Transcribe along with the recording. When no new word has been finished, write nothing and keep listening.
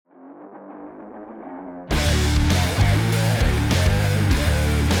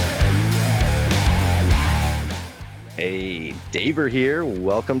Daver here.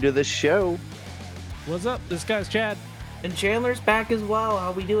 Welcome to the show. What's up? This guy's Chad. And Chandler's back as well.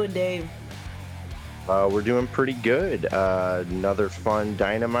 How we doing, Dave? We're doing pretty good. Another fun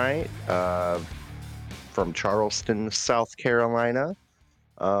Dynamite from Charleston, South Carolina.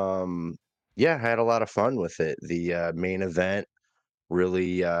 Yeah, had a lot of fun with it. The main event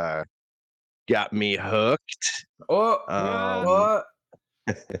really got me hooked. What?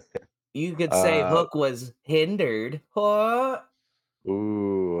 You could say uh, Hook was hindered. What?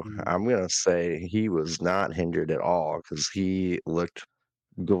 I'm gonna say he was not hindered at all because he looked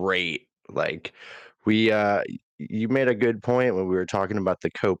great. Like we you made a good point when we were talking about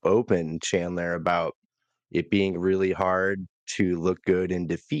the Cope Open, Chandler, about it being really hard to look good in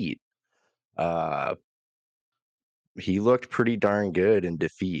defeat. Uh he looked pretty darn good in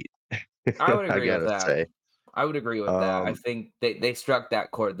defeat, I would I agree with gotta that. say. I would agree with that. I Um think they struck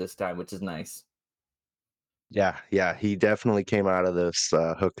that chord this time, which is nice. yeah, he definitely came out of this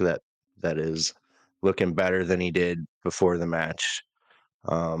hook that is looking better than he did before the match.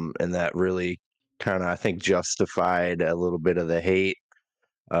 And that really kind of, I think, justified a little bit of the hate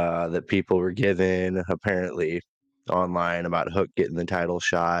that people were given apparently online about Hook getting the title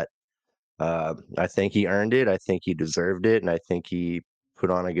shot. I think he earned it. I think he deserved it, and I think he put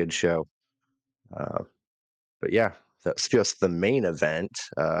on a good show. Uh, but yeah, that's just the main event.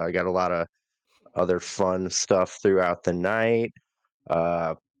 I got a lot of other fun stuff throughout the night.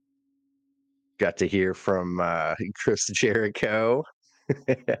 Uh, got to hear from Chris Jericho.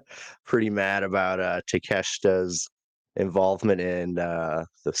 Pretty mad about Takeshita's involvement in the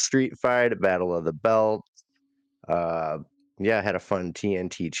street fight at Battle of the Belt. Uh, yeah, I had a fun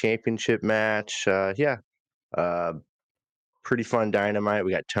TNT championship match. Uh, pretty fun Dynamite.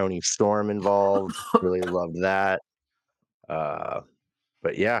 We got Tony Storm involved. Really loved that. Uh,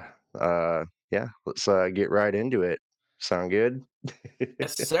 but yeah, let's get right into it. Sound good?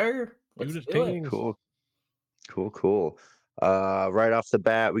 Yes, sir. Shoot Let's his do it. pings. Cool. Right off the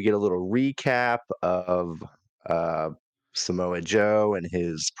bat, we get a little recap of uh, Samoa Joe and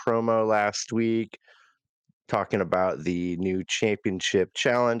his promo last week, talking about the new championship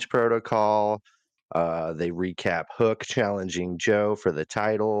challenge protocol. They recap Hook challenging Joe for the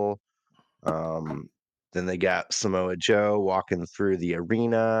title. Then they got Samoa Joe walking through the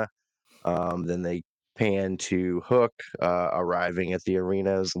arena. Then they pan to Hook arriving at the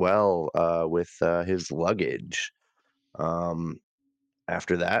arena as well with his luggage. Um,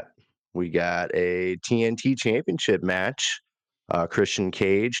 After that, we got a TNT championship match. Christian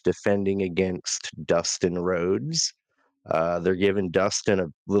Cage defending against Dustin Rhodes. They're giving Dustin a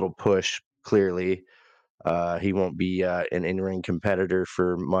little push, clearly. He won't be an in-ring competitor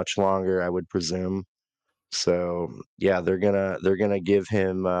for much longer, I would presume. So yeah, they're gonna give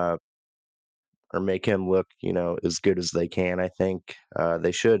him or make him look, as good as they can. I think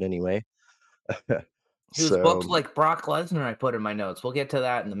they should anyway. He was So booked like Brock Lesnar, I put in my notes. We'll get to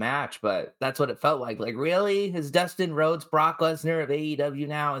that in the match, but that's what it felt like. Like, really? Is Dustin Rhodes Brock Lesnar of AEW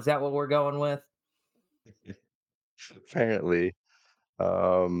now? Is that what we're going with? apparently,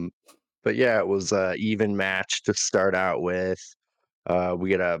 um, but yeah, it was a even match to start out with. We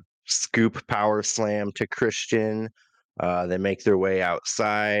get a scoop power slam to Christian. They make their way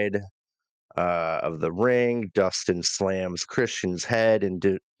outside of the ring. Dustin slams Christian's head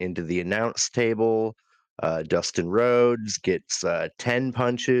into the announce table. Dustin Rhodes gets 10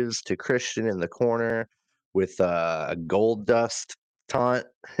 punches to Christian in the corner with a gold dust taunt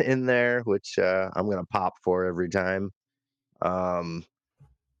in there, which I'm going to pop for every time. Um,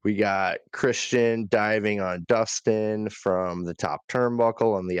 we got Christian diving on Dustin from the top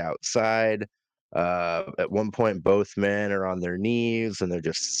turnbuckle on the outside. At one point, both men are on their knees and they're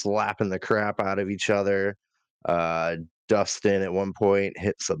just slapping the crap out of each other. Uh, Dustin at one point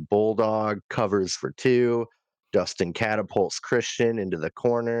hits a bulldog, covers for two. Dustin catapults Christian into the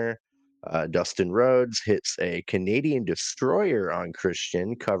corner. Dustin Rhodes hits a Canadian destroyer on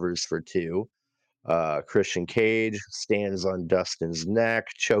Christian, covers for two. Christian Cage stands on Dustin's neck,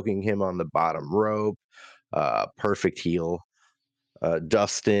 choking him on the bottom rope. Perfect heel.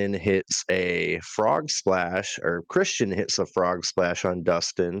 Dustin hits a frog splash, or Christian hits a frog splash on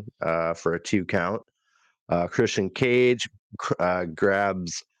Dustin for a 2 count. Christian Cage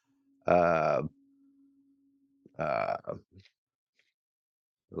grabs uh, uh,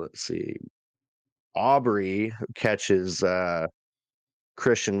 let's see, Aubrey catches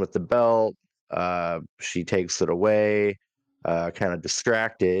Christian with the belt. She takes it away, kind of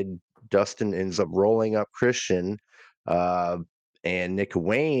distracted. Dustin ends up rolling up Christian, uh, and Nick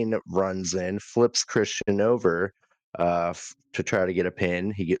Wayne runs in, flips Christian over to try to get a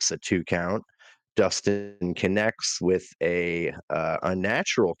pin. He gets a 2 count. Dustin connects with a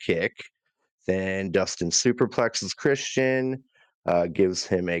unnatural kick. Then Dustin superplexes Christian, gives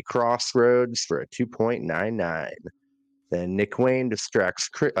him a crossroads for a 2.99. Then Nick Wayne distracts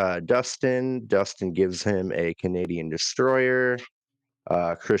Dustin. Dustin gives him a Canadian destroyer.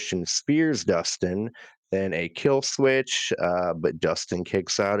 Christian spears Dustin. Then a kill switch, but Dustin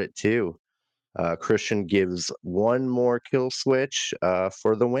kicks out at 2. Christian gives one more kill switch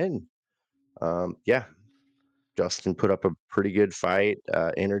for the win. Yeah, Dustin put up a pretty good fight,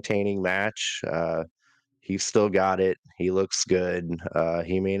 entertaining match. He still got it. He looks good.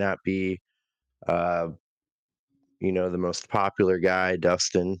 He may not be, uh, the most popular guy,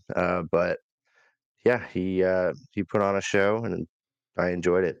 Dustin, but yeah, he put on a show, and I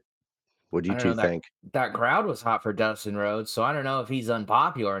enjoyed it. What do I you don't know, two that think? that crowd was hot for Dustin Rhodes, so I don't know if he's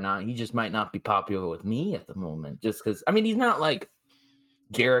unpopular or not. He just might not be popular with me at the moment, just because. I mean, he's not like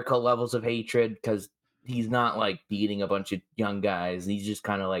Jericho levels of hatred because he's not like beating a bunch of young guys. He's just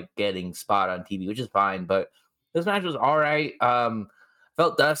kind of like getting spot on TV, which is fine. But this match was all right.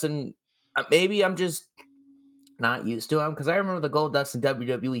 Felt Dustin. Maybe I'm just not used to him because I remember the Gold Dust in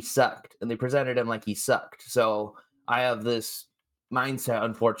WWE sucked, and they presented him like he sucked. So I have this mindset,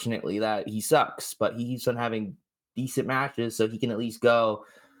 unfortunately, that he sucks, but he keeps on having decent matches, so he can at least go.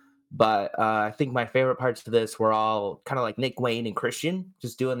 But I think my favorite parts of this were all kind of like Nick Wayne and Christian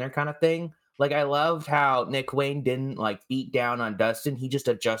just doing their kind of thing. Like I loved how Nick Wayne didn't like beat down on Dustin. He just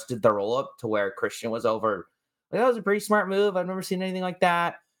adjusted the roll up to where Christian was over. Like, that was a pretty smart move. I've never seen anything like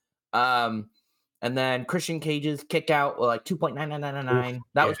that. Um, and then Christian Cage's kick out like Oof, 2.9999.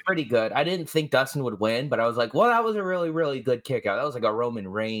 That yeah. was pretty good. I didn't think Dustin would win, but I was like, well, that was a really, really good kick out. That was like a Roman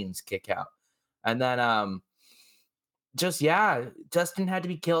Reigns kick out. And then just yeah, Justin had to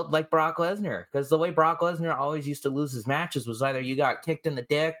be killed like Brock Lesnar because the way Brock Lesnar always used to lose his matches was either you got kicked in the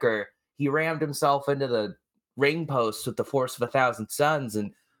dick or he rammed himself into the ring post with the force of 1,000 suns,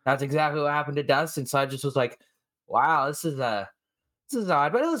 and that's exactly what happened to Dustin. So I just was like, wow, this is odd,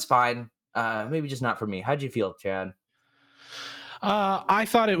 but it was fine. Maybe just not for me. How'd you feel, Chad? I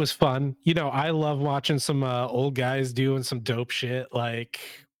thought it was fun. I love watching some old guys doing some dope shit, like,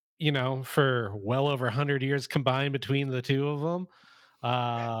 for well over 100 years combined between the two of them.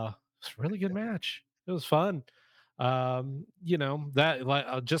 It's a really good match. It was fun. That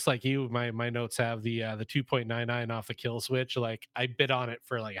like just like you, my notes have the 2.99 off the kill switch. Like I bit on it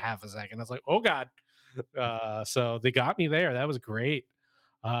for like half a second. I was like, oh God. So they got me there. That was great.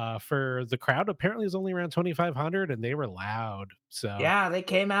 For the crowd, apparently is only around 2,500, and they were loud. So Yeah, they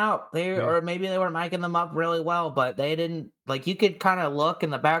came out. yeah, Or maybe they were miking them up really well, but they didn't like you could kind of look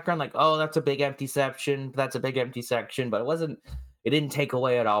in the background like, oh, that's a big empty section. That's a big empty section, but it didn't take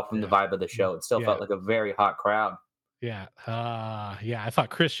away at all from the yeah, vibe of the show. It still yeah, felt like a very hot crowd. yeah. Yeah. I thought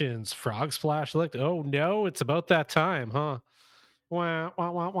Christian's frog splash looked. Oh no, it's about that time, huh? Wah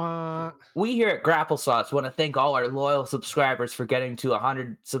wah wah wah. We here at Grapple Sauce want to thank all our loyal subscribers for getting to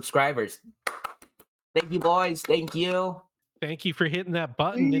 100 subscribers. Thank you, boys. Thank you. Thank you for hitting that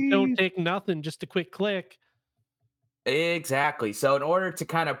button. It don't Please. take nothing, just a quick click. Exactly. So in order to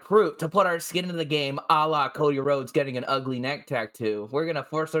kind of put our skin in the game, a la Cody Rhodes getting an ugly neck tattoo, we're gonna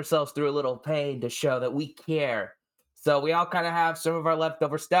force ourselves through a little pain to show that we care. So we all kind of have some of our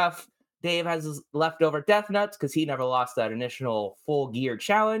leftover stuff. Dave has his leftover death nuts because he never lost that initial full gear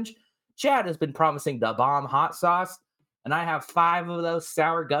challenge. Chad has been promising the bomb hot sauce, and I have 5 of those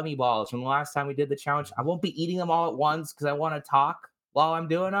sour gummy balls from the last time we did the challenge. I won't be eating them all at once because I want to talk while I'm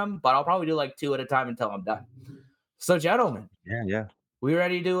doing them, but I'll probably do like 2 at a time until I'm done. So, gentlemen, Yeah, yeah. we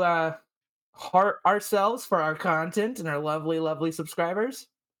ready to heart ourselves for our content and our lovely, lovely subscribers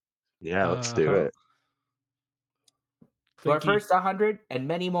Yeah, let's do Uh-huh. it. to our Thank you. first 100 and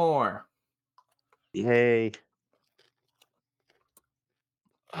many more. Yay.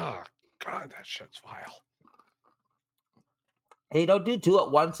 Oh God, that shit's vile. Hey, don't do 2 at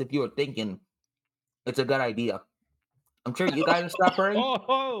once if you were thinking it's a good idea. I'm sure you guys are suffering.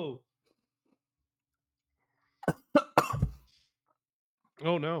 Oh,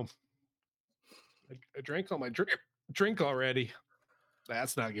 oh no. I drank all my drink already.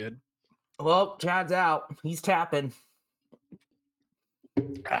 That's not good. Well, Chad's out. He's tapping.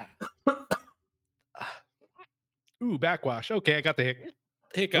 Ah. Ooh, backwash. Okay, I got the Ugh.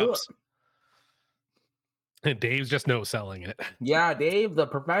 hiccups. And Dave's just no selling it. Yeah, Dave, the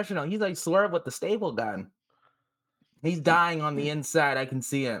professional. He's like Swerve with the staple gun. He's dying on the inside. I can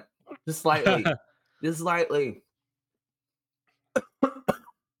see it. Just slightly. Just slightly.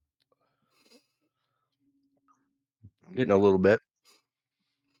 Getting a little bit.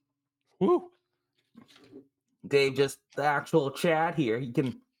 Woo. Dave, just the actual Chad here. He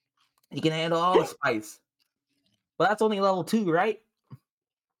can He can handle all the spice. But that's only level 2, right?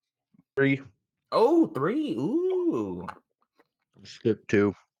 3, Oh, 3. Ooh. skip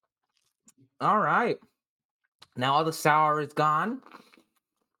 2. All right. Now all the sour is gone.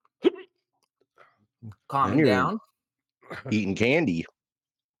 Then Calming you're down. eating candy.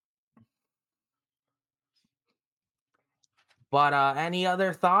 But any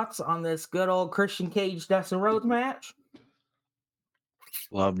other thoughts on this good old Christian Cage Dustin Rhodes match?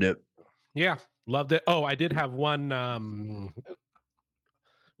 Loved it. Yeah, loved it. Oh, I did have one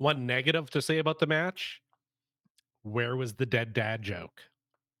negative to say about the match. Where was the dead dad joke?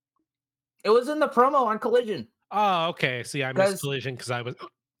 It was in the promo on Collision. Oh, okay. See, I missed Because Collision because I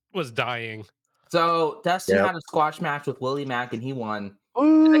was dying. so Dustin Yep. had a squash match with Willie Mack and he won.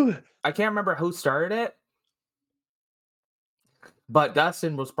 Ooh. I can't remember who started it, but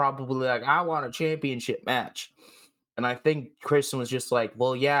Dustin was probably like, I want a championship match. And I think Christian was just like,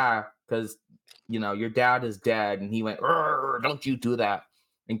 well, yeah, because your dad is dead. And he went, "Urgh, don't you do that.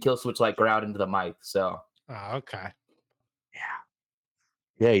 And Killswitch like growled into the mic. So Oh, okay.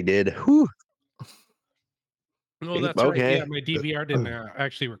 Yeah, he did. Whew. Oh, that's right. Yeah, Okay. my DVR didn't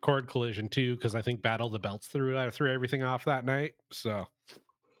actually record Collision too because I think Battle of the Belts threw everything off that night. So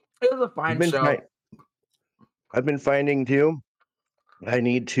it was a I've fine been show. I've been finding too. I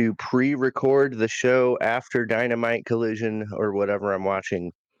need to pre-record the show after Dynamite Collision or whatever I'm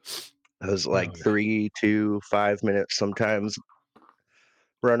watching. Those like Oh, 3 to 5 minutes sometimes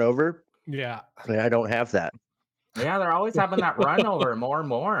run over. yeah. And I don't have that. Yeah, they're always having that run over more and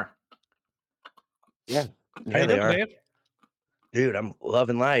more. Yeah. How Yeah, you they doing, are. Dave? Dude, I'm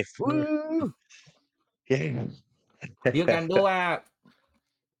loving life. Mm. Woo! Yeah. You can do that.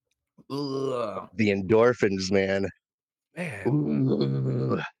 Ugh. The endorphins, man. Man,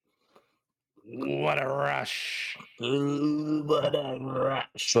 Ooh. what a rush. Ooh, what a rush.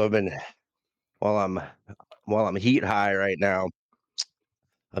 So I've been while I'm while I'm heat high right now,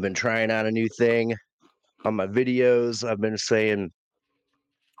 I've been trying out a new thing on my videos. I've been saying,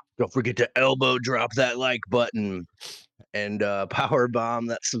 don't forget to elbow drop that like button and power bomb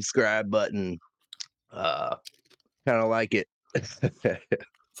that subscribe button. Uh kind of like it.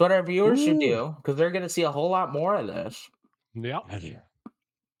 So what our viewers should Ooh. do, because they're going to see a whole lot more of this. Yep.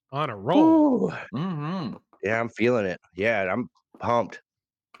 On a roll. Ooh. Mm-hmm. Yeah, I'm feeling it. Yeah, I'm pumped.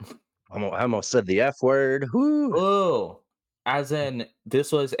 I almost said the F word. Woo. Ooh. As in,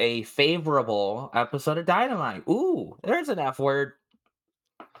 this was a favorable episode of Dynamite. Ooh, there's an F word.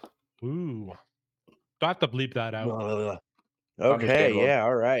 Ooh. Do I have to bleep that out? Okay, Understandable. yeah,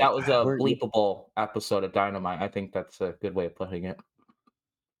 all right. That was a We're good. bleepable episode of Dynamite. I think that's a good way of putting it.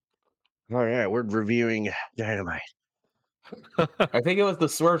 All right, we're reviewing Dynamite. I think it was the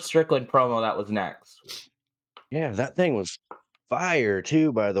Swerve Strickland promo that was next. Yeah, that thing was fire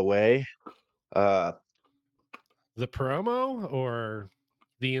too, by the way. Uh The promo or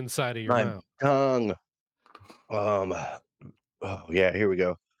the inside of your my mouth? tongue. Um oh yeah, here we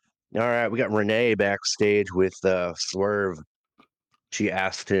go. All right, we got Renee backstage with Swerve. She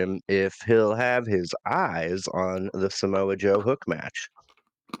asked him if he'll have his eyes on the Samoa Joe Hook match.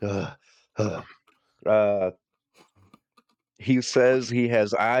 Uh, uh, uh, he says he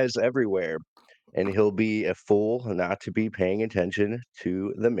has eyes everywhere and he'll be a fool not to be paying attention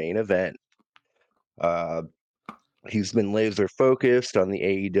to the main event. Uh, he's been laser focused on the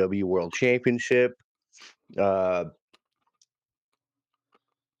AEW World Championship. Uh,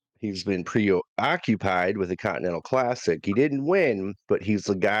 he's been preoccupied with the Continental Classic. He didn't win, but he's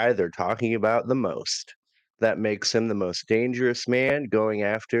the guy they're talking about the most. That makes him the most dangerous man going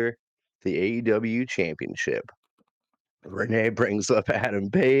after the AEW Championship. Renee brings up Adam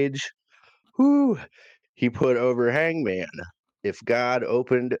Page. Whoo, he put over Hangman. If God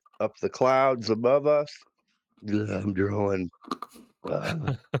opened up the clouds above us, ugh, I'm drooling.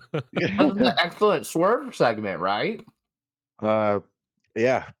 That was an excellent Swerve segment, right? uh,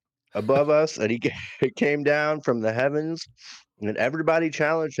 yeah, above us, and he came down from the heavens, and everybody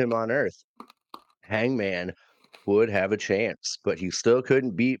challenged him on Earth. Hangman would have a chance, but he still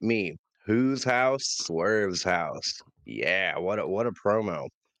couldn't beat me. Whose house? Swerve's house. Yeah, what a promo.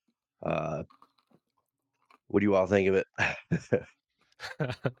 Uh, what do you all think of it?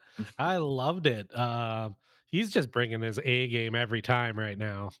 I loved it. He's just bringing his A game every time right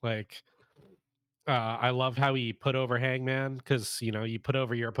now. Like, I love how he put over Hangman because you put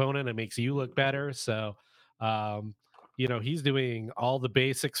over your opponent, it makes you look better. So, um, he's doing all the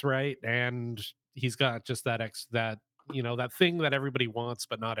basics right, and he's got just that thing that everybody wants,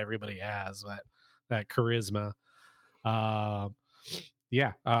 but not everybody has that charisma. Um,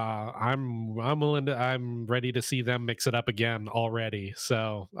 Yeah, I'm ready to see them mix it up again already.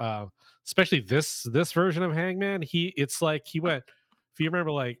 So, especially this version of Hangman, it's like he went. If you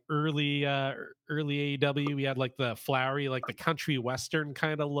remember, like early AEW, he had like the flowery, like the country western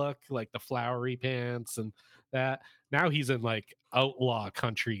kind of look, like the flowery pants and that. Now he's in like outlaw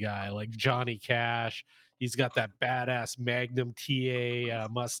country guy, like Johnny Cash. He's got that badass Magnum TA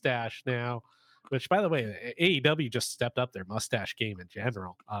mustache now. Which, by the way, AEW just stepped up their mustache game in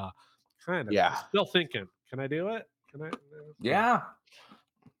general. Kind of Yeah, still thinking, can I do it? Can I? Yeah, Yeah.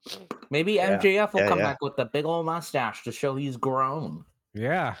 Maybe yeah, MJF will yeah, come yeah, back with the big old mustache to show he's grown.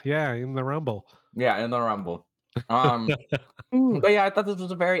 yeah, in the Rumble. Yeah, in the Rumble. Ooh. But yeah, I thought this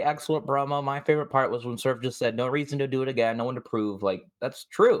was a very excellent promo. My favorite part was when Surf just said, "No reason to do it again, no one to prove." Like that's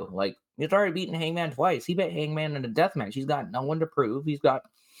true. Like he's already beaten Hangman twice. He beat Hangman in a death match. He's got no one to prove. He's got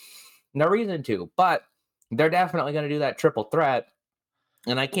no reason to. But they're definitely going to do that triple threat.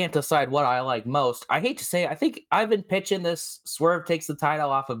 And I can't decide what I like most. I hate to say it, I think I've been pitching this Swerve takes the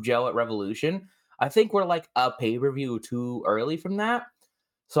title off of Joe at Revolution. I think we're like a pay-per-view too early from that.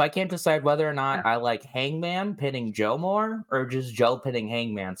 So I can't decide whether or not I like Hangman pinning Joe more or just Joe pinning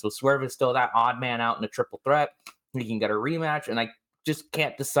Hangman. So Swerve is still that odd man out in a triple threat. He can get a rematch, and I just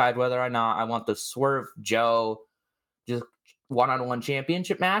can't decide whether or not I want the Swerve Joe just one-on-one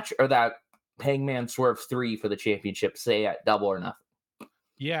championship match or that Hangman Swerve 3 for the championship, say at Double or Nothing.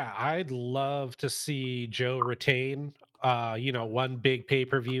 Yeah, I'd love to see Joe retain. One big pay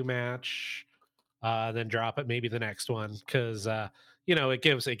per view match, then drop it maybe the next one because it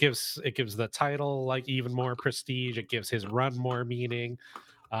gives the title like even more prestige. It gives his run more meaning.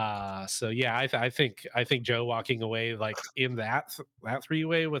 So yeah, I think Joe walking away like in that three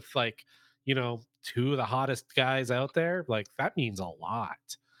way with like two of the hottest guys out there, like that means a lot.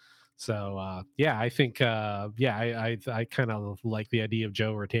 So yeah, I think yeah, I kind of like the idea of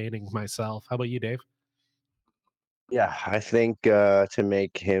Joe retaining myself. How about you, Dave? Yeah, I think to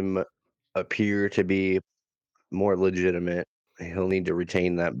make him appear to be more legitimate, he'll need to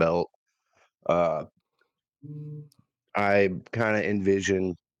retain that belt. Uh, I kind of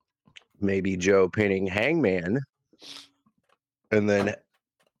envision maybe Joe pinning Hangman, and then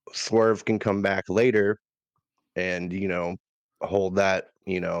Swerve can come back later and hold that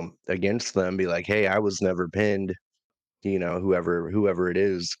against them. Be like, hey, I was never pinned. Whoever it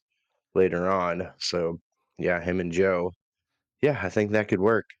is later on. So yeah, him and Joe. Yeah, I think that could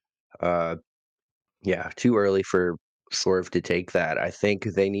work. Uh, yeah, too early for Swerve to take that. I think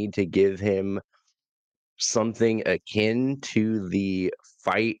they need to give him something akin to the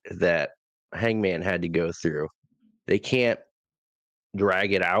fight that Hangman had to go through. They can't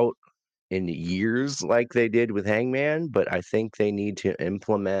drag it out in years like they did with Hangman, but I think they need to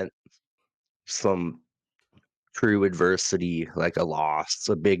implement some true adversity, like a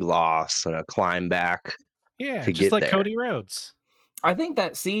big loss, and a climb back Yeah, to just get like there. Cody Rhodes. I think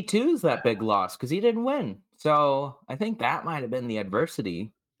that C2 is that big loss because he didn't win. So I think that might have been the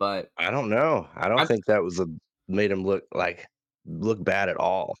adversity. But I don't know. I don't I, think that was a made him look bad at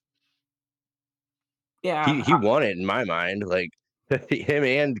all. He yeah, he won it in my mind. Like him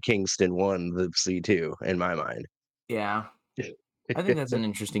and Kingston won the C2 in my mind. yeah. I think that's an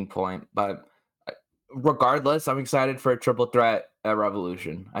interesting point. But uh, regardless, I'm excited for a triple threat at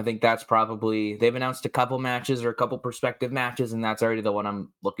Revolution. I think that's probably, they've announced a couple matches or a couple prospective matches, and that's already the one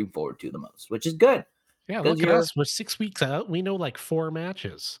I'm looking forward to the most, which is good Yeah, because look at you're us. We're 6 weeks out. We know like 4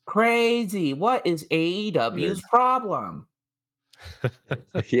 matches. crazy. What is AEW's problem?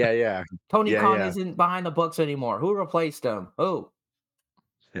 Yeah, yeah. Tony Yeah, Khan yeah. isn't behind the books anymore. Who replaced him? Who?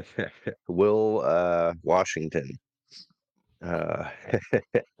 Will Washington. Uh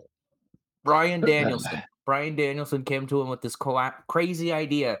Brian Danielson. Brian Danielson came to him with this crazy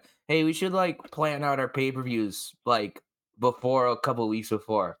idea. Hey, we should like plan out our pay-per-views like before a couple weeks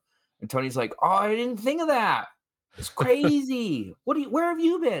before. And Tony's like, "Oh, I didn't think of that. It's crazy. Where have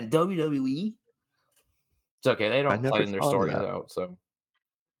you been? WWE?" It's okay. They I don't never plan their thought of stories that. out, so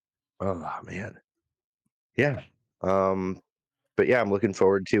Oh man. Yeah. Um but yeah, I'm looking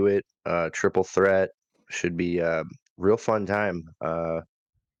forward to it. Triple threat should be a real fun time.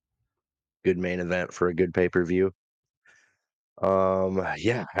 Good main event for a good pay-per-view.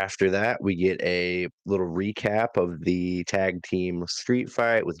 Yeah, after that we get a little recap of the tag team street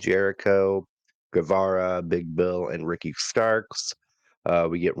fight with Jericho, Guevara, Big Bill, and Ricky Starks.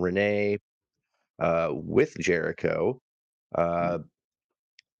 We get Renee with Jericho. Uh,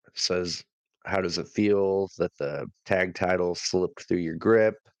 says, how does it feel that the tag title slipped through your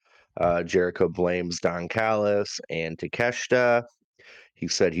grip? Jericho blames Don Callis and Takeshita. He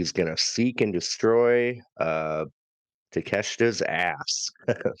said he's going to seek and destroy. Takeshita's ass.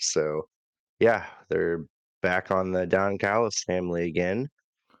 So yeah, they're back on the Don Callis family again.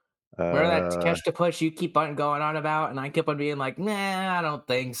 Remember that Uh, catch to push you keep on going on about, and I kept on being like, "Nah, I don't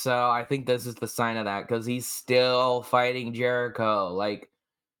think so." I think this is the sign of that because he's still fighting Jericho. Like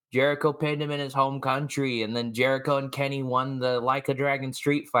Jericho pinned him in his home country, and then Jericho and Kenny won the Like a Dragon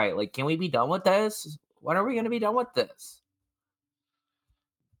street fight. Like, can we be done with this? When are we going to be done with this?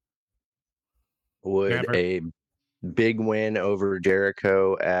 would Never. a big win over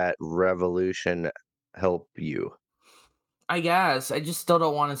Jericho at Revolution help you? I guess I just still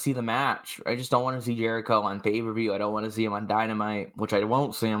don't want to see the match. I just don't want to see Jericho on pay per view. I don't want to see him on Dynamite, which I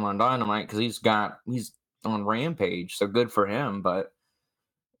won't see him on Dynamite because he's on Rampage, so good for him. But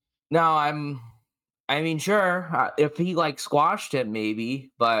no, I mean, sure, if he like squashed him,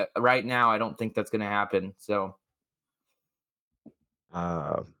 maybe, but right now I don't think that's gonna happen. So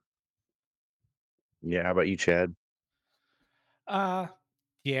Uh, yeah, how about you, Chad? Uh,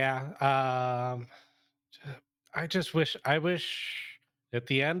 yeah. I wish at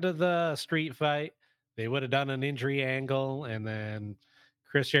the end of the street fight they would have done an injury angle, and then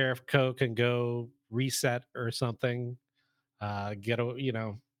Chris Jericho can go reset or something. Get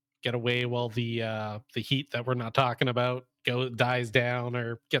away while the heat that we're not talking about dies down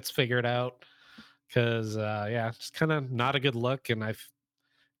or gets figured out. Because yeah, it's kind of not a good look, and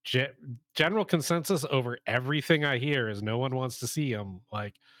Ge- general consensus over everything I hear is no one wants to see him.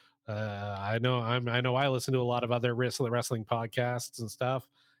 Like, I know I listen to a lot of other wrestling podcasts and stuff.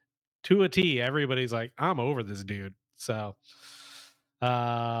 To a T, everybody's like, I'm over this dude. So,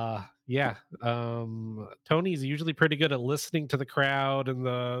 yeah, Tony's usually pretty good at listening to the crowd and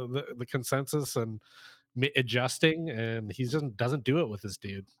the consensus and adjusting, and he just doesn't do it with this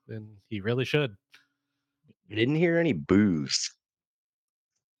dude, and he really should. I didn't hear any boos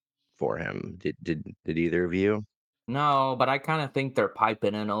for him. Did either of you? no, but I kind of think they're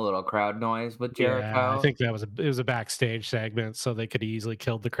piping in a little crowd noise with Yeah, I Jericho. think it was a backstage segment, so they could easily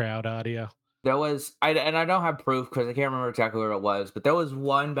killed the crowd audio. There was I don't have proof because I can't remember exactly where it was, but there was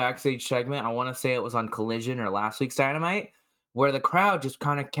one backstage segment. I want to say it was on Collision or last week's Dynamite, where the crowd just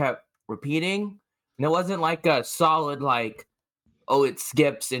kind of kept repeating, and it wasn't like a solid like, oh, it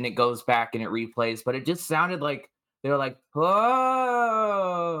skips and it goes back and it replays, but it just sounded like they were like, oh,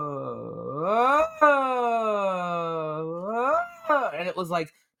 oh, oh," and it was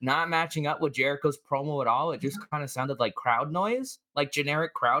like not matching up with Jericho's promo at all. It just kind of sounded like crowd noise, like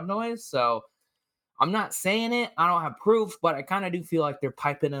generic crowd noise. So I'm not saying it. I don't have proof, but I kind of do feel like they're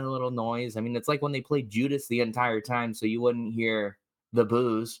piping in a little noise. I mean, it's like when they played Judas the entire time, so you wouldn't hear the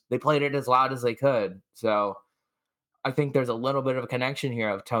booze. They played it as loud as they could. So I think there's a little bit of a connection here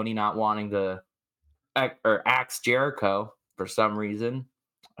of Tony not wanting to or axe Jericho for some reason.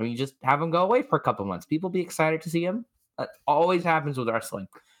 I mean, just have him go away for a couple months. People be excited to see him. That always happens with wrestling,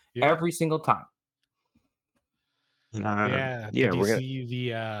 Yeah. every single time. Yeah. Yeah, Did you we're gonna. see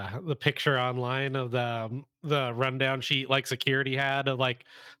the picture online of the rundown sheet like security had of like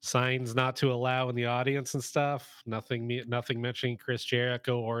signs not to allow in the audience and stuff? Nothing mentioning Chris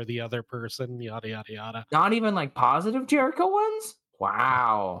Jericho or the other person, yada yada yada. Not even like positive Jericho ones.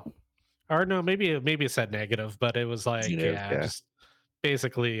 Wow. Or no, maybe it said negative, but it was like, Negative, yeah, yeah. just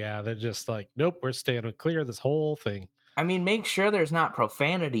basically, yeah, they're just like, nope, we're staying clear of this whole thing. I mean, make sure there's not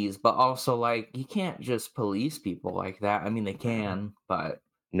profanities, but also like you can't just police people like that. I mean, they can, but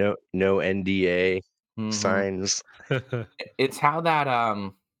No NDA mhm. signs. It's how that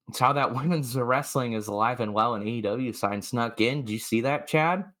it's how that women's wrestling is alive and well in AEW sign snuck in. Did you see that,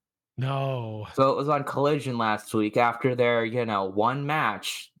 Chad? No. So it was on Collision last week after their, one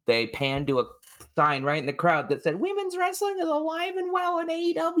match. They panned to a sign right in the crowd that said women's wrestling is alive and well in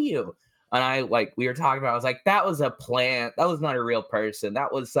AEW. And we were talking about, I was like, that was a plant. That was not a real person.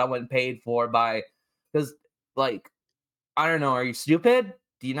 That was someone paid for by, because, like, I don't know. Are you stupid?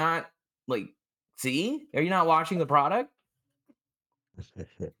 Do you not, like, see? Are you not watching the product?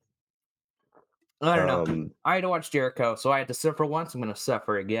 I don't know. um. I had to watch Jericho, so I had to suffer once. I'm going to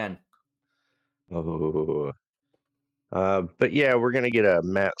suffer again. Oh. But yeah, we're gonna get a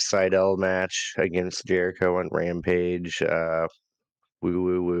Matt Sydal match against Jericho on Rampage. Woo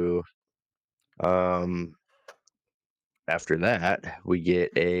woo woo. Um. After that, we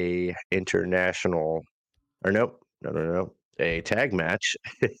get a international, or nope, no, a tag match.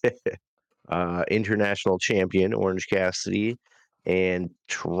 International champion Orange Cassidy and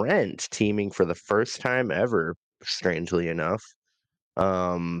Trent teaming for the first time ever, strangely enough,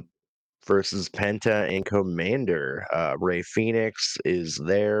 um, versus Penta and Commander. Ray Phoenix is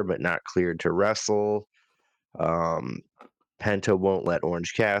there, but not cleared to wrestle. Um, Penta won't let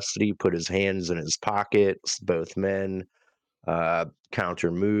Orange Cassidy put his hands in his pockets. Both men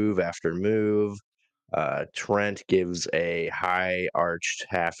counter move after move. Trent gives a high arched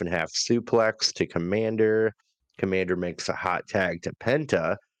half and half suplex to Commander. Commander makes a hot tag to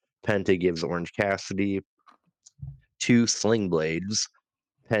Penta. Penta gives Orange Cassidy two sling blades.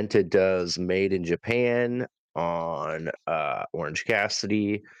 Penta does Made in Japan on Orange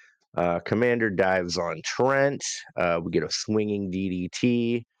Cassidy. Commander dives on Trent. We get a swinging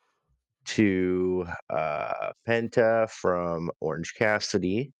DDT to Penta from Orange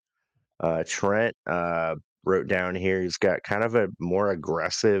Cassidy. Trent wrote down here he's got kind of a more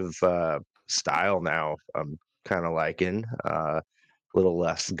aggressive style now. I'm kind of liking a little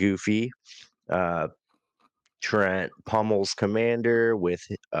less goofy. Uh, Trent pummels Commander with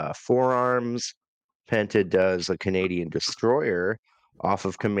forearms. Penta does a Canadian Destroyer off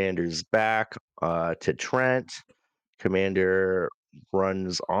of Commander's back to Trent. Commander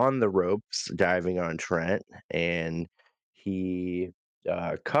runs on the ropes, diving on Trent, and he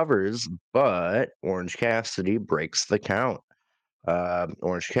covers, but Orange Cassidy breaks the count.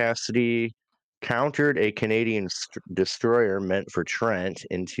 Orange Cassidy countered a Canadian destroyer meant for Trent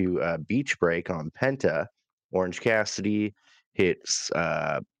into a beach break on Penta. Orange Cassidy hits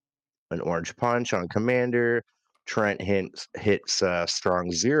an orange punch on Commander. Trent hits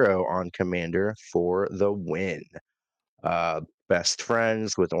strong zero on Commander for the win. Best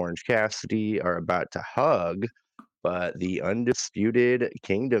friends with Orange Cassidy are about to hug, but the Undisputed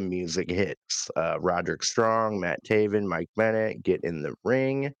Kingdom music hits. Roderick Strong, Matt Taven, Mike Bennett get in the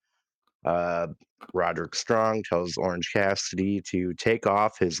ring. Uh, Roderick Strong tells Orange Cassidy to take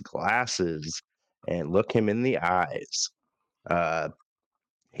off his glasses and look him in the eyes. Uh,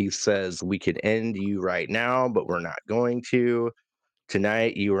 he says, "We could end you right now, but we're not going to.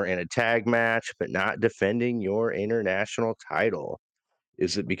 Tonight, you are in a tag match, but not defending your international title.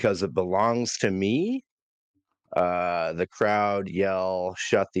 Is it because it belongs to me?" The crowd yell,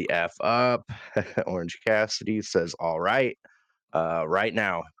 "Shut the F up." Orange Cassidy says, "All right, right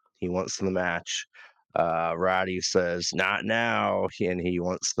now." He wants the match. Roddy says, "Not now." And he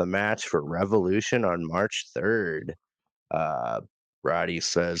wants the match for Revolution on March 3rd. Uh, Roddy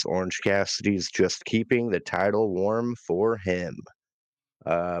says, Orange Cassidy's just keeping the title warm for him.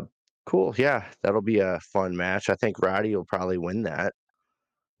 Uh, cool. Yeah, that'll be a fun match. I think Roddy will probably win that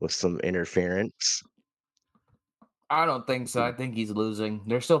with some interference. I don't think so. I think he's losing.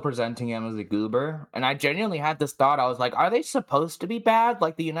 They're still presenting him as a goober. And I genuinely had this thought. I was like, are they supposed to be bad?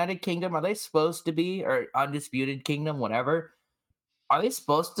 Like the United Kingdom, are they supposed to be, or Undisputed Kingdom, whatever? Are they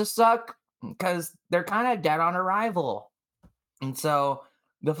supposed to suck? Because they're kind of dead on arrival. And so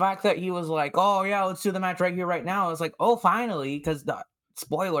the fact that he was like, oh, yeah, let's do the match right here, right now. I was like, oh, finally, because the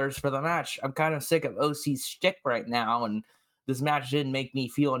spoilers for the match, I'm kind of sick of OC's shtick right now. And this match didn't make me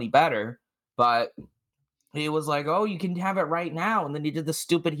feel any better. But he was like, "Oh, you can have it right now," and then he did the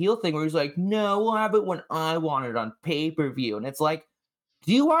stupid heel thing where he's like, "No, we'll have it when I want it on pay-per-view." And it's like,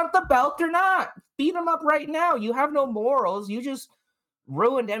 do you want the belt or not? Beat him up right now. You have no morals. You just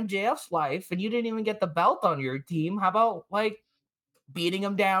ruined MJF's life, and you didn't even get the belt on your team. How about like beating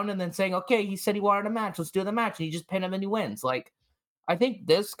him down and then saying, "Okay, he said he wanted a match. Let's do the match," and you just pin him and he wins. Like, I think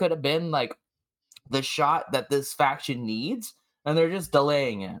this could have been like the shot that this faction needs, and they're just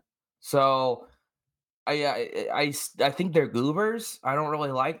delaying it. So I think they're goobers. I don't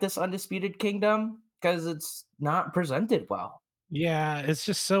really like this Undisputed Kingdom because it's not presented well. Yeah, it's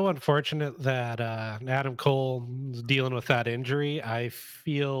just so unfortunate that Adam Cole is dealing with that injury. I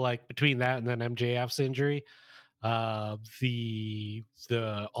feel like between that and then MJF's injury,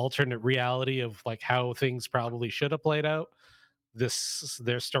 the alternate reality of like how things probably should have played out, this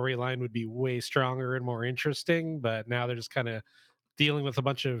their storyline would be way stronger and more interesting. But now they're just kind of dealing with a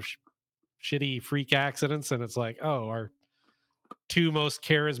bunch of shitty freak accidents, and it's like, oh, our two most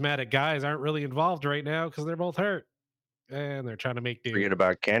charismatic guys aren't really involved right now because they're both hurt, and they're trying to make do. Forget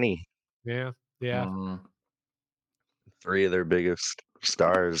about Kenny, Yeah, yeah. Mm, three of their biggest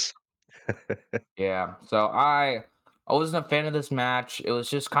stars. yeah. So I wasn't a fan of this match. It was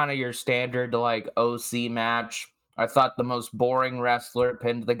just kind of your standard like OC match. I thought the most boring wrestler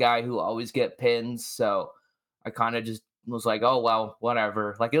pinned the guy who always get pins. So I kind of just was like, oh well,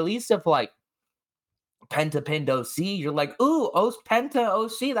 whatever. Like at least if like Penta pinned OC, you're like, ooh, Penta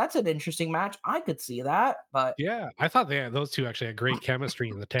OC, that's an interesting match. I could see that, but Yeah, I thought those two actually had great chemistry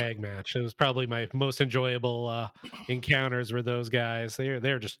in the tag match. It was probably my most enjoyable encounters with those guys.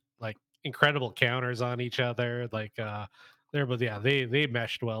 They're just like incredible counters on each other. Like they're but yeah, they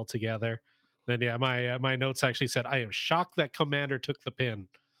meshed well together. Then yeah, my notes actually said I am shocked that Commander took the pin.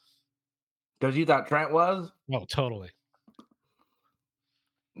 because you thought Trent was. Oh, totally.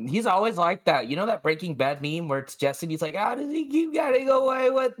 He's always like that. You know that Breaking Bad meme where it's Jesse and he's like, "How does he keep getting away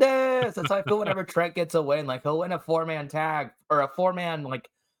with this?" It's like whenever Trent gets a win, like he'll win a 4-man tag or a 4-man like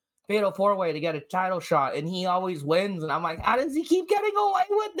fatal 4-way to get a title shot, and he always wins. And I'm like, how does he keep getting away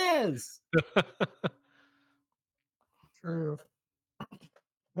with this? True.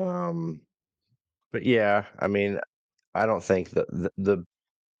 Um, but yeah, I mean, I don't think that the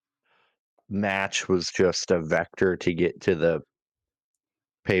match was just a vector to get to the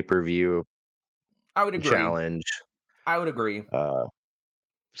pay-per-view I would agree. challenge. I would agree. Uh,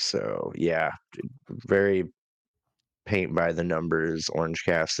 so yeah, very paint by the numbers Orange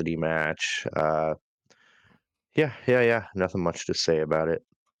Cassidy match. Yeah. Nothing much to say about it.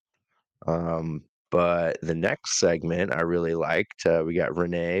 But the next segment I really liked. We got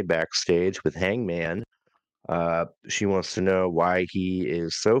Renee backstage with Hangman. She wants to know why he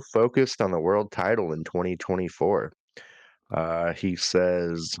is so focused on the world title in 2024. He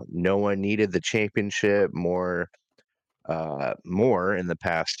says no one needed the championship more in the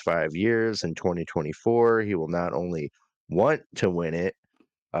past 5 years. In 2024, he will not only want to win it,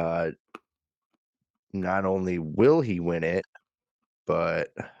 uh, not only will he win it, but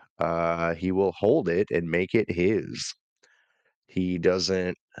he will hold it and make it his. He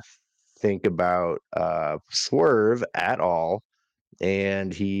doesn't think about Swerve at all,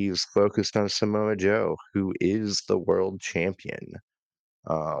 and he's focused on Samoa Joe, who is the world champion.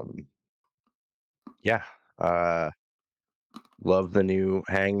 Um, yeah, uh, love the new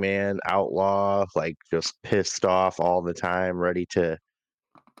Hangman Outlaw, like just pissed off all the time, ready to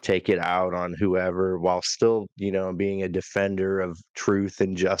take it out on whoever while still, being a defender of truth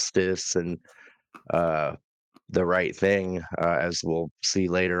and justice and uh, the right thing, as we'll see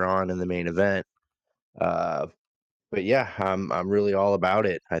later on in the main event. Uh, but yeah, I'm really all about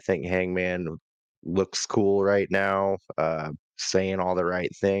it. I think Hangman looks cool right now, saying all the right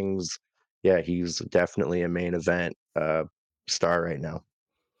things. Yeah, he's definitely a main event star right now.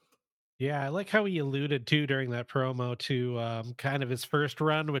 Yeah, I like how he alluded to during that promo to kind of his first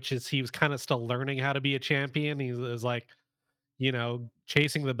run, which is he was kind of still learning how to be a champion. He was like,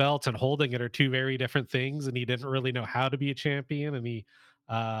 chasing the belt and holding it are two very different things, and he didn't really know how to be a champion. And he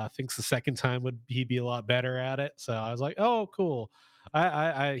thinks the second time would he'd be a lot better at it. So I was like, oh, cool.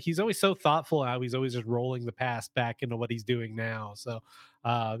 He's always so thoughtful how he's always just rolling the past back into what he's doing now. So,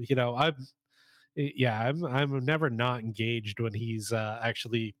 I'm never not engaged when he's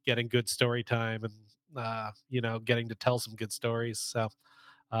actually getting good story time and getting to tell some good stories. So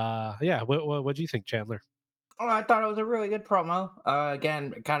yeah, what do you think, Chandler? Oh, I thought it was a really good promo.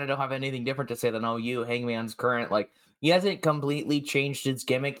 Again, kind of don't have anything different to say than OU. Hangman's current, like, he hasn't completely changed his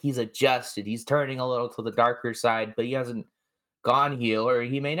gimmick. He's adjusted. He's turning a little to the darker side, but he hasn't gone heel, or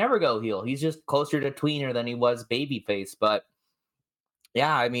he may never go heel. He's just closer to tweener than he was babyface. But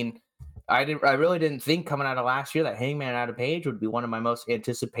yeah, I mean, I really didn't think coming out of last year that Hangman Adam Page would be one of my most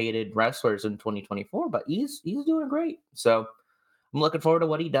anticipated wrestlers in 2024. But he's doing great. So I'm looking forward to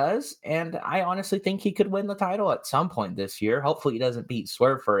what he does, and I honestly think he could win the title at some point this year. Hopefully, he doesn't beat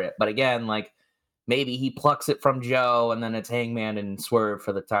Swerve for it. But again, like, maybe he plucks it from Joe, and then it's Hangman and Swerve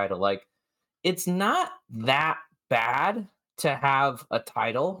for the title. Like, it's not that bad to have a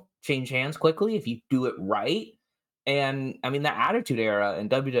title change hands quickly if you do it right. And I mean, the Attitude Era in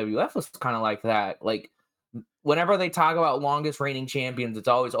WWF was kind of like that. Like, whenever they talk about longest reigning champions, it's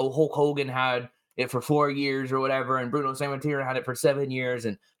always, oh, Hulk Hogan had it for 4 years or whatever, and Bruno Sammartino had it for 7 years,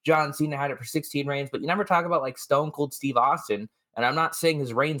 and John Cena had it for 16 reigns. But you never talk about like Stone Cold Steve Austin. And I'm not saying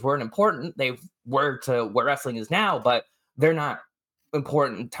his reigns weren't important; they were to where wrestling is now, but they're not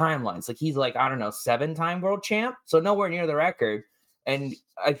important timelines. Like, he's like, I don't know, 7-time world champ, so nowhere near the record. And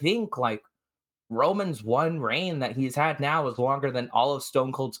I think like Roman's one reign that he's had now is longer than all of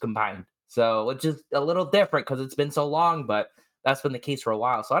Stone Cold's combined. So it's just a little different because it's been so long, but that's been the case for a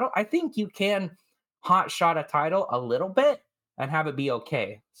while. So I think you can hot shot a title a little bit and have it be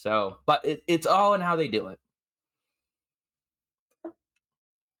okay. So, but it's all in how they do it.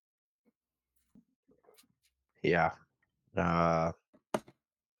 Yeah. Uh,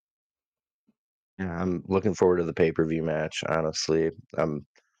 yeah, I'm looking forward to the pay-per-view match, honestly.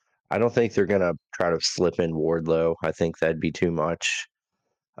 I don't think they're gonna try to slip in Wardlow. I think that'd be too much.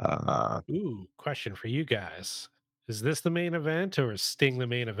 Uh, Ooh, question for you guys. Is this the main event or is Sting the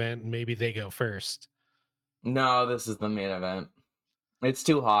main event and maybe they go first? No, this is the main event. It's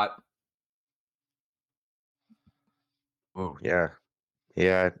too hot. oh yeah,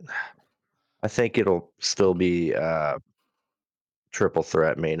 yeah. I think it'll still be triple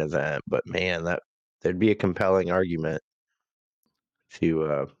threat main event, but man, that there'd be a compelling argument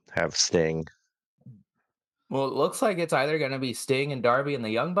to have Sting. Well, it looks like it's either going to be Sting and Darby and the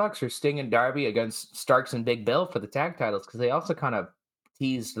Young Bucks or Sting and Darby against Starks and Big Bill for the tag titles because they also kind of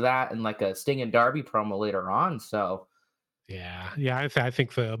teased that in like a Sting and Darby promo later on. So Yeah, yeah. I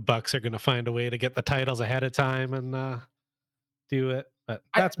think the Bucks are going to find a way to get the titles ahead of time and do it. But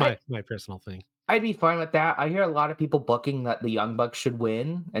I, that's I my personal thing. I'd be fine with that. I hear a lot of people booking that the Young Bucks should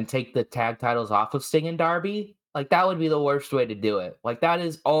win and take the tag titles off of Sting and Darby. Like that would be the worst way to do it. Like that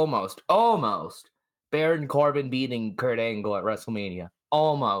is almost Baron Corbin beating Kurt Angle at WrestleMania.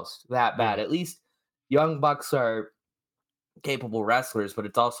 Almost that bad. Yeah. At least Young Bucks are capable wrestlers, but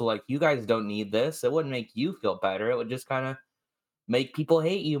it's also like you guys don't need this. It wouldn't make you feel better. It would just kind of make people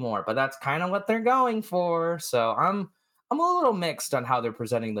hate you more. But that's kind of what they're going for. So I'm a little mixed on how they're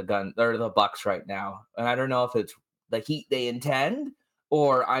presenting the gun or the Bucks right now. And I don't know if it's the heat they intend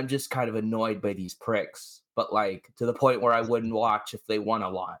or I'm just kind of annoyed by these pricks. But like to the point where I wouldn't watch if they won a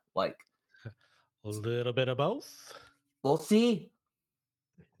lot. Like A little bit of both. we'll see.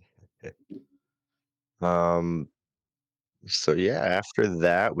 Um, so yeah, after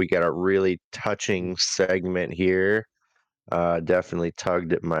that, we got a really touching segment here. Definitely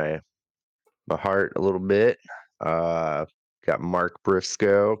tugged at my heart a little bit. Uh, got Mark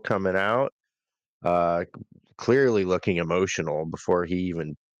Briscoe coming out, uh, clearly looking emotional before he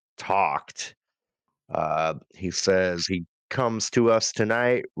even talked. He says he comes to us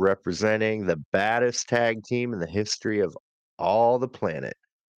tonight representing the baddest tag team in the history of all the planet.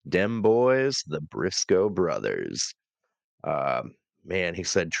 Dem boys, the Briscoe brothers. Um, Man, he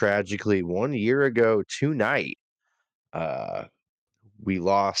said tragically 1 year ago tonight, uh, we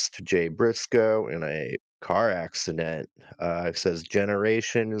lost Jay Briscoe in a car accident. It says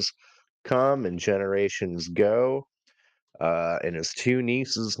generations come and generations go. And his two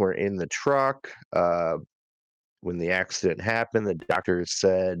nieces were in the truck. When the accident happened, the doctors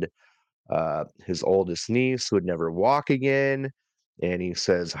said his oldest niece would never walk again. And he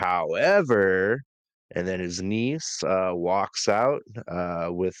says, however, and then his niece walks out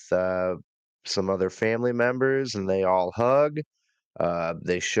with some other family members and they all hug.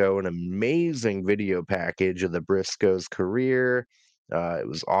 They show an amazing video package of the Briscoes' career. It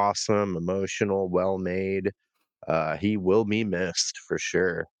was awesome, emotional, well made. He will be missed for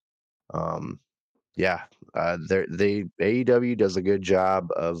sure. Um, yeah, they AEW does a good job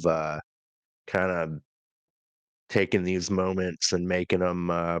of kind of taking these moments and making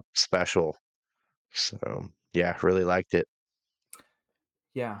them special. So yeah, really liked it.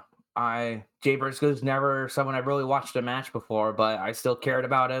 Yeah. I Jay Briscoe's never someone I've really watched a match before, but I still cared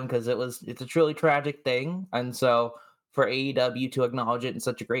about him because it's a truly tragic thing. And so for AEW to acknowledge it in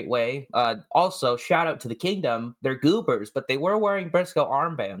such a great way. Also, shout out to the Kingdom. They're goobers, but they were wearing Briscoe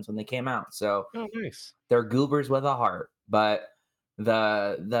armbands when they came out. So Oh, nice. they're goobers with a heart. But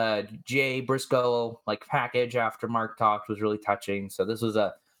the Jay Briscoe like package after Mark talked was really touching. So this was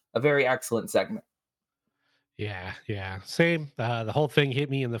a very excellent segment. Yeah, yeah. Same. The whole thing hit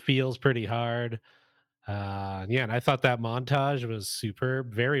me in the feels pretty hard. Yeah, and I thought that montage was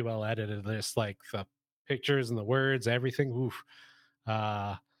superb, very well edited. This like the pictures and the words, everything. Oof.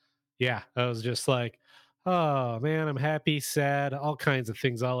 Uh, yeah, I was just like, oh man, I'm happy, sad, all kinds of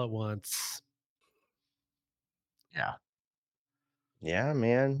things all at once. Yeah. Yeah,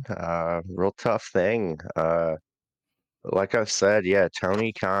 man. Real tough thing. Like I said, yeah,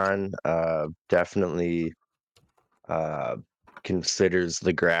 Tony Khan definitely uh, considers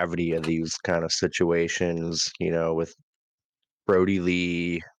the gravity of these kind of situations, with Brody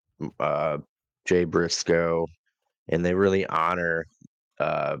Lee, uh, Jay Briscoe, and they really honor,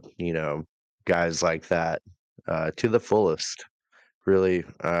 guys like that to the fullest. Really,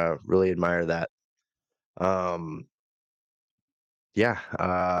 really admire that. Um,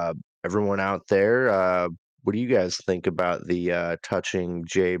 yeah, everyone out there, what do you guys think about the touching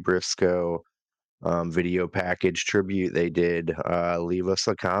Jay Briscoe video package tribute they did? Leave us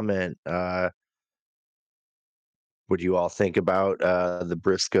a comment. What do you all think about the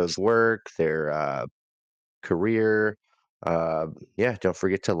Briscoes' work, their career? Yeah, don't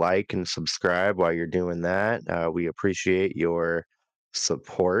forget to like and subscribe while you're doing that. We appreciate your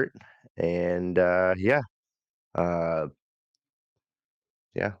support. And uh, yeah,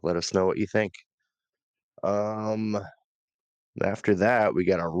 let us know what you think. Um, After that, we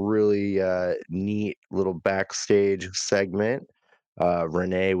got a really neat little backstage segment.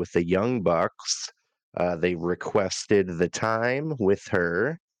 Renee with the Young Bucks. They requested the time with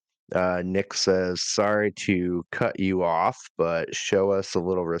her. Nick says, sorry to cut you off, but show us a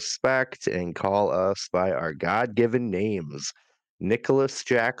little respect and call us by our God given names, Nicholas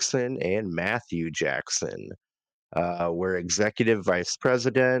Jackson and Matthew Jackson. We're executive vice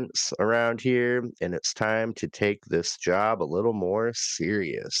presidents around here, and it's time to take this job a little more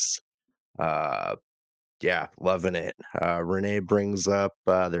serious. Uh, yeah, loving it. Renee brings up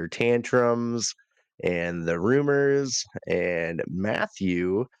their tantrums and the rumors, and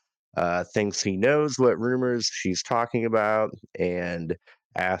Matthew thinks he knows what rumors she's talking about and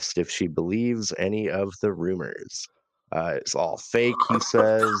asked if she believes any of the rumors. It's all fake, he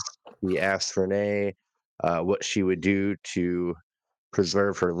says. He asked Renee what she would do to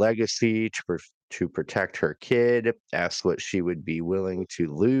preserve her legacy, to protect her kid, asked what she would be willing to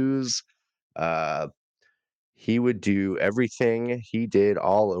lose. Uh, he would do everything he did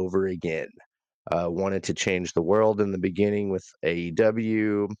all over again. Wanted to change the world in the beginning with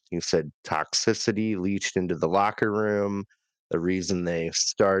AEW. He said toxicity leached into the locker room. The reason they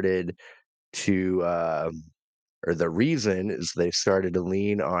started to, or the reason is they started to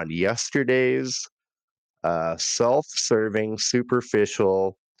lean on yesterday's self serving,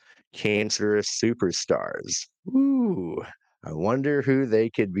 superficial, cancerous superstars. Ooh, I wonder who they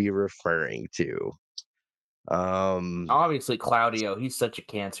could be referring to. Um, Obviously, Claudio, he's such a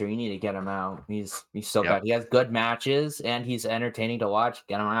cancer. You need to get him out. He's so yep. bad. He has good matches and he's entertaining to watch.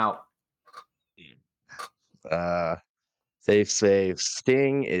 Get him out. Uh, they say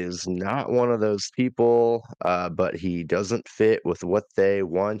Sting is not one of those people, but he doesn't fit with what they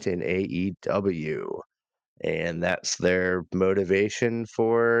want in AEW. And that's their motivation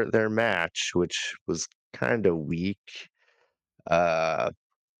for their match, which was kind of weak. Uh,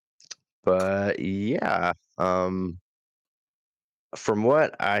 but yeah, from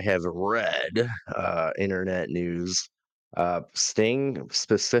what I have read, internet news, Sting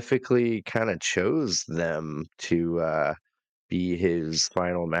specifically kind of chose them to be his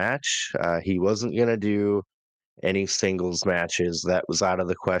final match. He wasn't going to do any singles matches. That was out of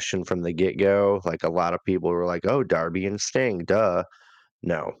the question from the get go. Like a lot of people were like, oh, Darby and Sting, duh.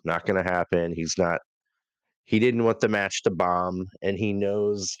 No, not going to happen. He didn't want the match to bomb, and he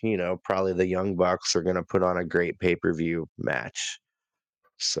knows, probably the Young Bucks are going to put on a great pay per view match.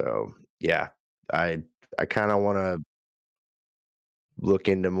 So yeah, I I kind of want to look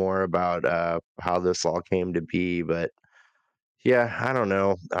into more about how this all came to be, but yeah, I don't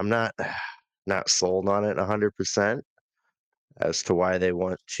know. I'm not sold on it 100% as to why they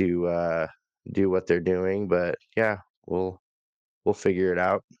want to do what they're doing, but yeah, we'll figure it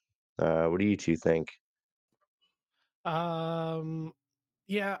out. What do you two think? Um,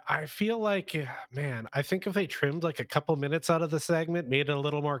 yeah, I feel like, man, I think if they trimmed like a couple minutes out of the segment, made it a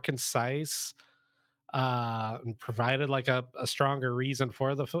little more concise, and provided like a stronger reason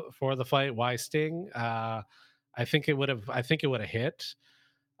for for the fight, why Sting, I think it would have hit.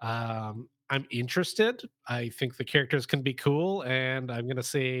 I'm interested. I think the characters can be cool, and I'm gonna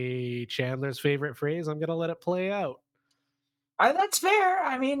say Chandler's favorite phrase. I'm gonna let it play out. That's fair.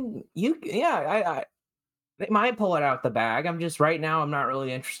 I mean, yeah, they might pull it out the bag. I'm just right now, I'm not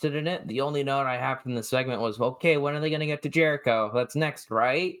really interested in it. The only note I have from the segment was, okay, when are they going to get to Jericho? That's next,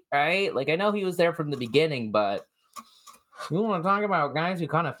 right? Right? Like, I know he was there from the beginning, but we want to talk about guys who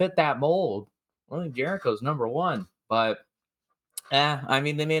kind of fit that mold. I think Jericho's number one. But, I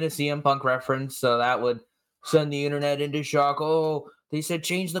mean, they made a CM Punk reference, so that would send the internet into shock. Oh, they said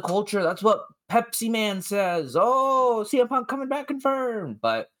change the culture. That's what Pepsi Man says. Oh, CM Punk coming back confirmed.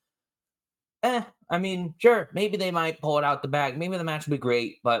 But I mean, sure, maybe they might pull it out the bag. Maybe the match will be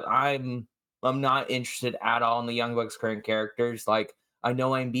great, but I'm not interested at all in the Young Bucks' current characters. Like, I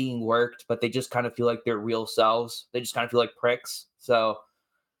know I'm being worked, but they just kind of feel like their real selves. They just kind of feel like pricks. So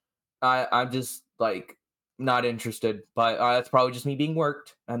I'm just like not interested. But that's probably just me being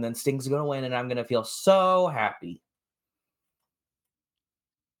worked. And then Sting's gonna win, and I'm gonna feel so happy.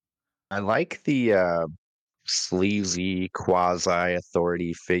 I like the sleazy quasi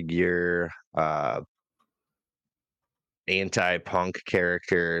authority figure, anti-punk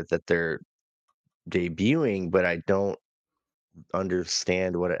character that they're debuting, but I don't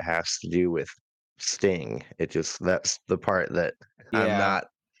understand what it has to do with Sting. That's the part that I'm Yeah. not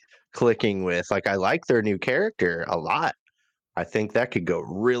clicking with. Like I like their new character a lot. I think that could go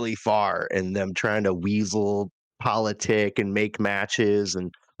really far in them trying to weasel politic and make matches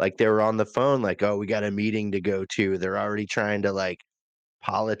and like they were on the phone like, "Oh, we got a meeting to go to." They're already trying to like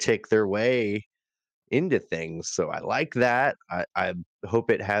politic their way into things. So I like that. I hope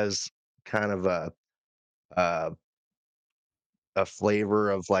it has kind of uh a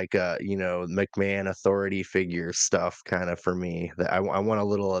flavor of like a McMahon authority figure stuff kind of for me. That I want a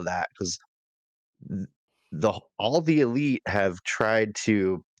little of that because all the elite have tried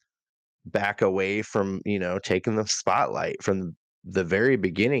to back away from taking the spotlight from the very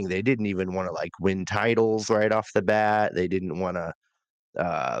beginning, they didn't even want to like win titles right off the bat. They didn't want to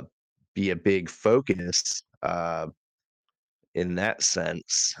uh, be a big focus in that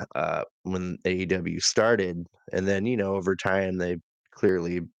sense when AEW started, and then over time they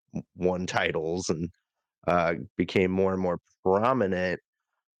clearly won titles and became more and more prominent.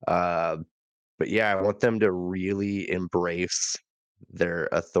 Uh, but yeah, I want them to really embrace their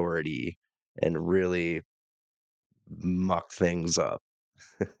authority and really muck things up.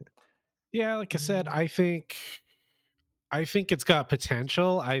 Yeah, like I said, I think it's got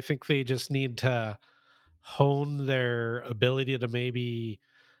potential. I think they just need to hone their ability to maybe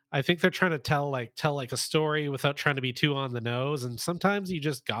I think they're trying to tell like a story without trying to be too on the nose, and sometimes you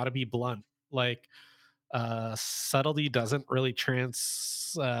just got to be blunt. Like subtlety doesn't really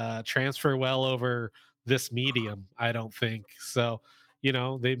transfer well over this medium, I don't think. So,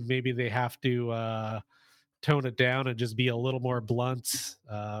 they maybe they have to tone it down and just be a little more blunt,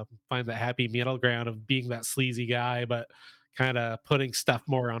 find that happy middle ground of being that sleazy guy, but kind of putting stuff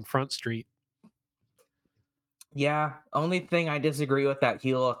more on Front Street. Yeah, only thing I disagree with that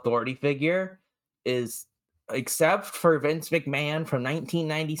heel authority figure is, except for Vince McMahon from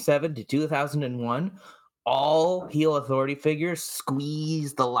 1997 to 2001, all heel authority figures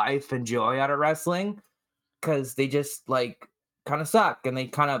squeeze the life and joy out of wrestling because they just like kind of suck and they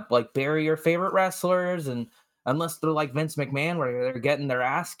kind of like bury your favorite wrestlers. And unless they're like Vince McMahon, where they're getting their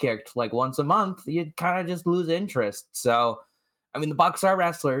ass kicked like once a month, you kind of just lose interest. So, I mean, the Bucks are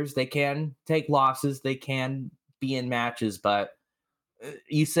wrestlers. They can take losses. They can be in matches, but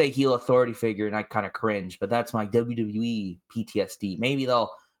you say heel authority figure, and I kind of cringe. But that's my WWE PTSD. Maybe they'll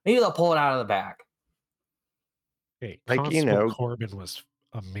pull it out of the bag. Hey, Like, Constable Corbin was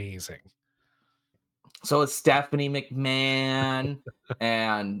amazing. So it's Stephanie McMahon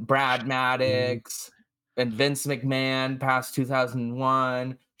and Brad Mhm. Maddox and Vince McMahon past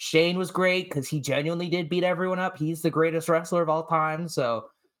 2001. Shane was great because he genuinely did beat everyone up. He's the greatest wrestler of all time. So,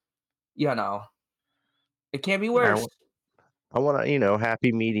 you know, it can't be yeah, worse. I want to,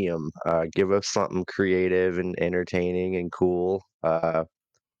 happy medium. Give us something creative and entertaining and cool.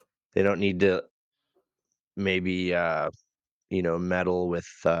 They don't need to maybe, meddle with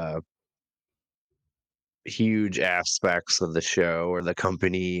huge aspects of the show or the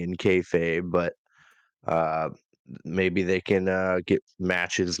company and kayfabe, but uh, maybe they can get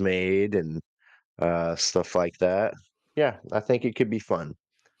matches made and stuff like that. Yeah, I think it could be fun.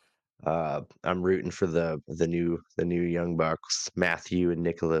 I'm rooting for the new Young Bucks, Matthew and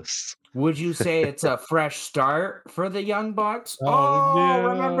Nicholas. Would you say it's a fresh start for the Young Bucks? Oh Oh,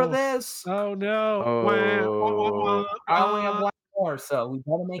 remember no. this? Oh no. Wah, wah, wah, Oh, wah, I only have wah. one more, so we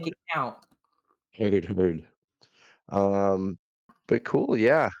gotta make it count. heard. Um, but cool,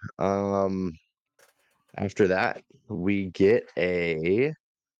 yeah. Um, After that, we get a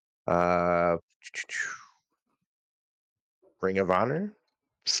uh Ring of Honor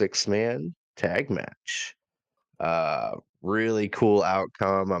 6-man tag match. Really cool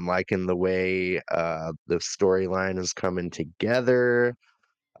outcome. I'm liking the way the storyline is coming together.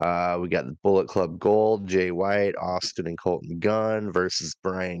 We got the Bullet Club Gold, Jay White, Austin and Colton Gunn versus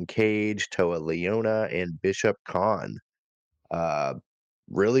Brian Cage, Toa Leona, and Bishop Khan. Uh,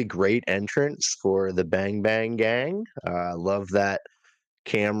 really great entrance for the Bang Bang Gang. Love that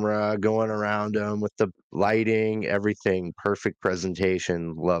camera going around them with the lighting, everything. Perfect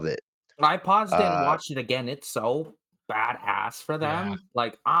presentation. Love it. I paused it and Uh, watched it again. It's so badass for Yeah, them.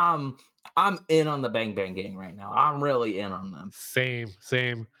 Like I'm in on the Bang Bang Gang right now. I'm really in on them. same,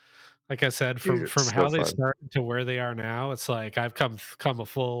 same. Like I said, Dude, from it's so how they fun. started to where they are now, it's like I've come a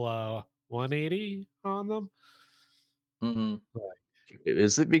full 180 on them. Mhm. Right.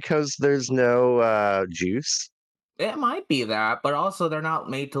 Is it because there's no juice? It might be that, but also they're not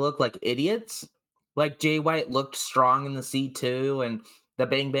made to look like idiots. Like Jay White looked strong in the C2, and the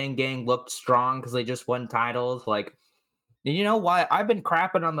Bang Bang Gang looked strong because they just won titles. Like, and you know why? I've been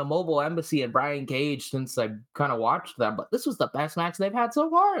crapping on the Mobile Embassy and Brian Cage since I kind of watched them, but this was the best match they've had so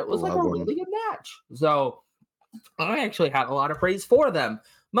far. It I was like a love them. really good match. So I actually have a lot of praise for them.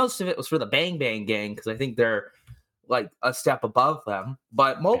 Most of it was for the Bang Bang Gang because I think they're like a step above them.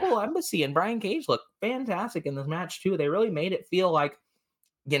 But Yeah. Mobile Embassy and Brian Cage looked fantastic in this match too. They really made it feel like,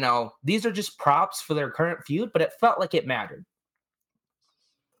 these are just props for their current feud, but it felt like it mattered.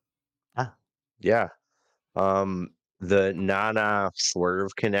 Ah, yeah. The Nana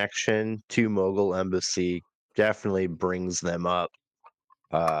Swerve connection to Mogul Embassy definitely brings them up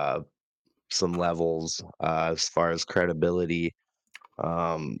uh some levels as far as credibility.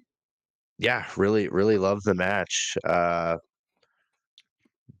 Um, yeah, really, really love the match.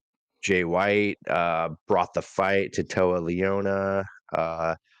 Jay White brought the fight to Toa Leona,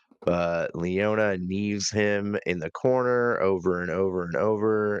 uh, but Leona knees him in the corner over and over and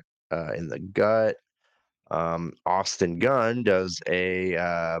over in the gut. Austin Gunn does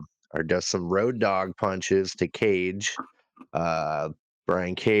some road dog punches to Cage. Uh,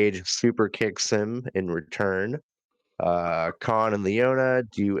 Brian Cage super kicks him in return. Khan and Leona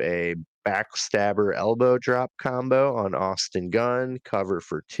do a backstabber elbow drop combo on Austin Gunn, cover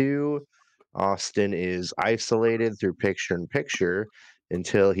for two. Austin is isolated through picture in picture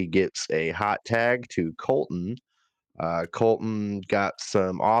until he gets a hot tag to Colton. Colton got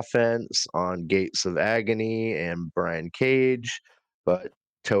some offense on Gates of Agony and Brian Cage, but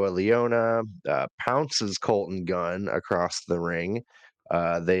Toa Leona pounces Colton Gunn across the ring.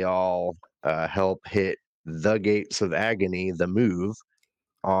 They all help hit the Gates of Agony, the move,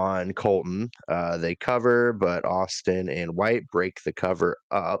 on Colton. They cover, but Austin and White break the cover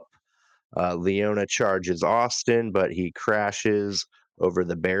up. Leona charges Austin, but he crashes over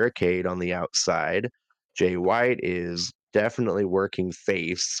the barricade on the outside. Jay White is definitely working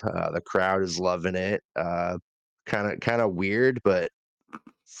face. The crowd is loving it. Kind of weird, but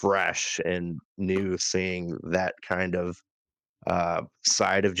fresh and new seeing that kind of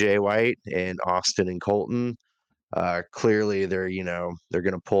side of Jay White and Austin and Colton. Clearly, they're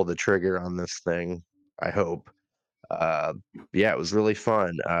gonna pull the trigger on this thing. I hope. Uh, yeah, it was really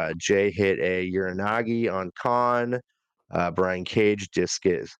fun. Jay hit a Uranagi on Khan. Brian Cage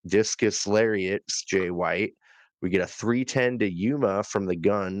discus lariats Jay White. We get a 310 to Yuma from the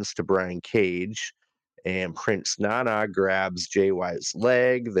guns to Brian Cage. And Prince Nana grabs Jay White's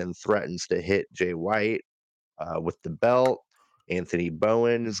leg, then threatens to hit Jay White with the belt. Anthony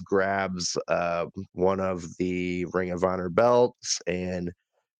Bowens grabs one of the Ring of Honor belts, and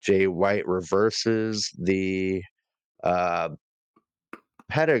Jay White reverses the uh,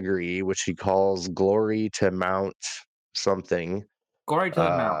 pedigree, which he calls glory to Mount something. Glory to the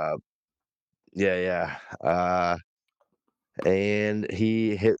mount. Uh, yeah, yeah. And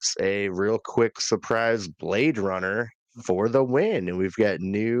he hits a real quick surprise Blade Runner for the win. And we've got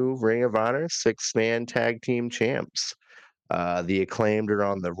new Ring of Honor six-man tag team champs. The Acclaimed are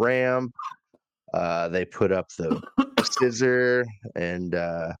on the ramp. They put up the scissor, and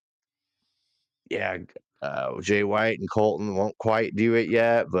yeah, Jay White and Colton won't quite do it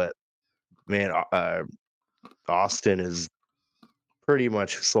yet, but man, Austin is pretty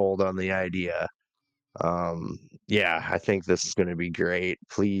much sold on the idea. Yeah, I think this is going to be great.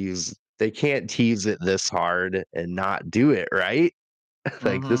 Please, they can't tease it this hard and not do it, right?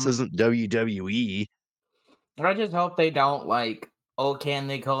 Like, this Hmm. isn't WWE. I just hope they don't like, oh, can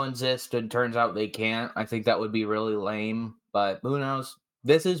they coexist? And turns out they can't. I think that would be really lame, but who knows?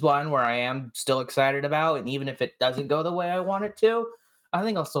 This is one where I am still excited about, and even if it doesn't go the way I want it to, I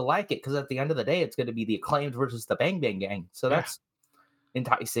think I'll still like it because at the end of the day, it's going to be the Acclaimed versus the Bang Bang Gang. So Yeah. that's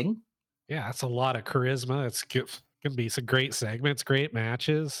enticing. Yeah, that's a lot of charisma. It's gonna be some great segments, great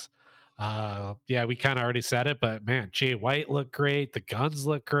matches. Yeah, we kind of already said it, but man, Jay White looked great. The guns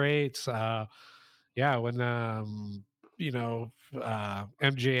look great. Yeah, when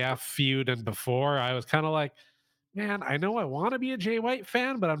MJF feud and before, I was kind of like, man, I know I want to be a Jay White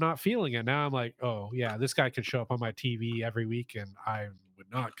fan, but I'm not feeling it. Now I'm like, oh yeah, this guy can show up on my TV every week, and I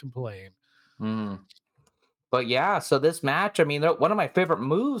would not complain. Mm. But yeah, so this match, I mean, one of my favorite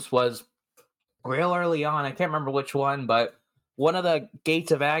moves was real early on. I can't remember which one, but one of the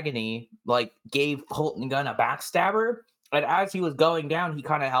Gates of Agony like gave Colton Gunn a backstabber. And as he was going down, he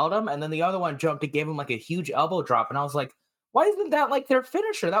kind of held him, and then the other one jumped and gave him like a huge elbow drop. And I was like, why isn't that like their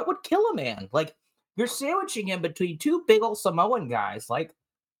finisher? That would kill a man. Like you're sandwiching him between two big old Samoan guys. Like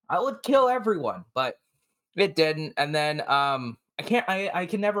I would kill everyone, but it didn't. And then I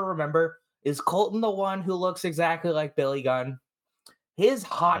can never remember. Is Colton the one who looks exactly like Billy Gunn? His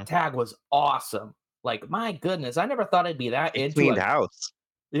hot Mhm. tag was awesome. Like, my goodness, I never thought I'd be that He into cleaned a house.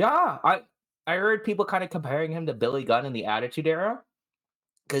 yeah. I heard people kind of comparing him to Billy Gunn in the Attitude Era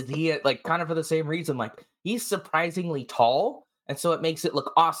because he like kind of for the same reason. Like, he's surprisingly tall, and so it makes it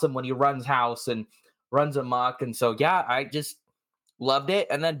look awesome when he runs house and runs amok. And so yeah, I just loved it.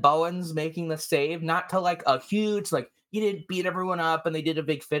 And then Bowens making the save, not to like a huge like he didn't beat everyone up and they did a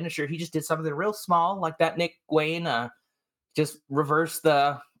big finisher. He just did something real small, like that Nick Wayne just reverse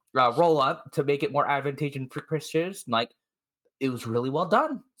the roll up to make it more advantageous for Christians. Like it was really well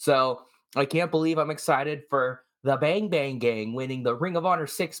done. So I can't believe I'm excited for the Bang Bang Gang winning the Ring of Honor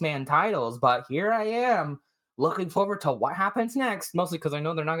six-man titles. But here I am looking forward to what happens next, mostly because I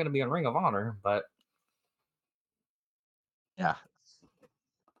know they're not going to be on Ring of Honor. But Yeah.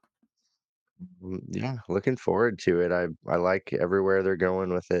 Yeah, looking forward to it. I like everywhere they're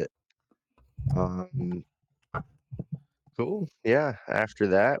going with it. Um, cool. Yeah. After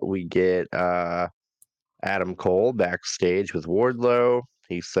that, we get Adam Cole backstage with Wardlow.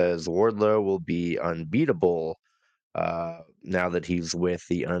 He says Wardlow will be unbeatable now that he's with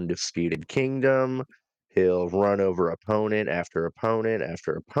the Undisputed Kingdom. He'll run over opponent after opponent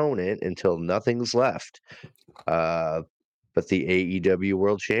after opponent until nothing's left but the AEW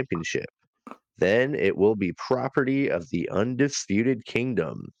World Championship. Then it will be property of the Undisputed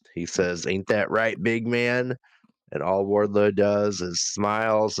Kingdom. He says, "Ain't that right, big man?" And all Wardlow does is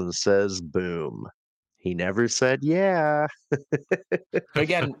smiles and says, "Boom." He never said, "Yeah."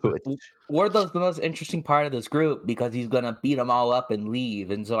 Again, Which, Wardlow's the most interesting part of this group because he's gonna beat them all up and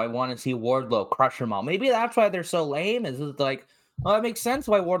leave, and so I want to see Wardlow crush them all. Maybe that's why they're so lame. Is it's like, well, it makes sense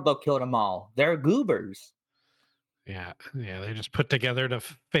why Wardlow killed them all. They're goobers. Yeah, they're just put together to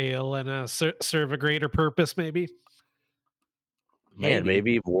fail and serve a greater purpose, maybe. man,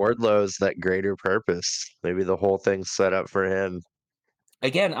 Maybe. maybe Wardlow's that greater purpose. Maybe the whole thing's set up for him.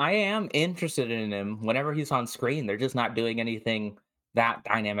 Again, I am interested in him whenever he's on screen. They're just not doing anything that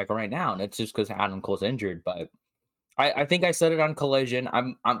dynamic right now, and it's just because Adam Cole's injured. But I think I said it on Collision.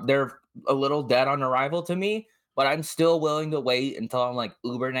 They're a little dead on arrival to me, but I'm still willing to wait until I'm like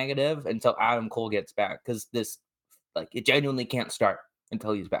uber negative until Adam Cole gets back because this like it genuinely can't start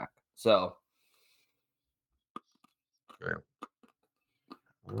until he's back. So Sure.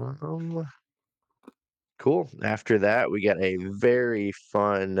 Um, cool. After that, we got a very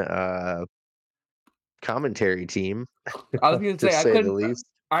fun commentary team, I was gonna to say I say the couldn't. least.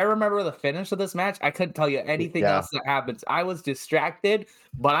 I remember the finish of this match. I couldn't tell you anything Yeah. else that happens. I was distracted,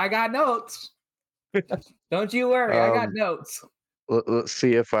 but I got notes. Don't you worry, I got Um, notes. let's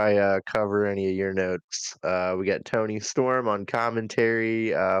see if I cover any of your notes. We got Tony Storm on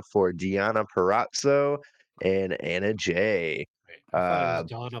commentary for Deanna Parazzo and Anna Jay. Wait, I thought it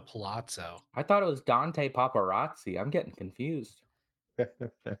was Uh, Donna Palazzo. I thought it was Dante Paparazzi. I'm getting confused.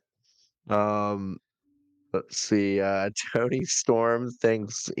 um, let's see. Tony Storm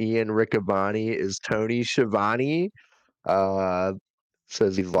thinks Ian Riccaboni is Tony Schiavone. Uh,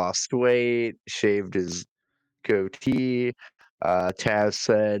 says he's lost weight, shaved his goatee. Taz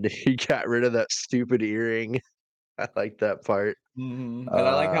said he got rid of that stupid earring. I like that part. And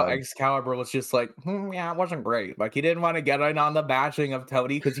I like how Uh, Excalibur was just like, yeah, it wasn't great. Like he didn't want to get in on the bashing of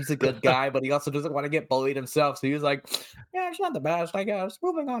Tony because he's a good guy, but he also doesn't want to get bullied himself. So he was like, yeah, it's not the best, I guess.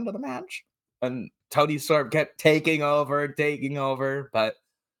 Moving on to the match. And Tony sort of kept taking over, but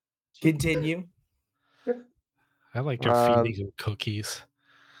continue. I liked her um, feeding him cookies.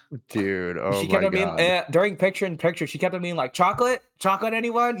 dude, oh She kept my on being god. during picture in picture. She kept on being like, chocolate,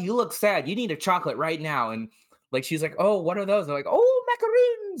 anyone? You look sad. You need a chocolate right now. And like she's like, oh, what are those? They're like, oh,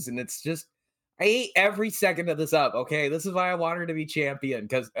 macaroons. And it's just, I ate every second of this up. Okay, this is why I want her to be champion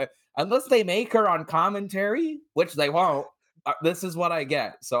because unless they make her on commentary, which they won't, this is what I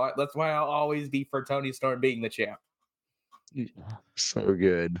get. So that's why I'll always be for Tony Storm being the champ. So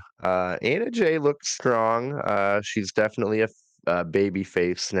good. Anna Jay looked strong. She's definitely a baby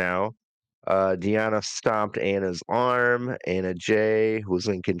face now. Deanna stomped Anna's arm. Anna Jay was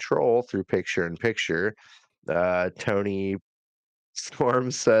in control through picture in picture. Tony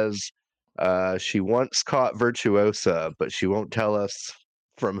Storm says she once caught Virtuosa, but she won't tell us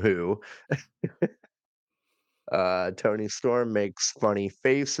from who. Tony Storm makes funny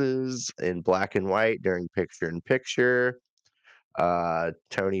faces in black and white during picture in picture.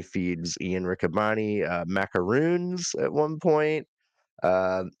 Tony feeds Ian Riccaboni macaroons at one point.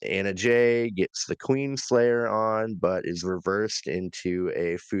 Anna Jay gets the Queen Slayer on, but is reversed into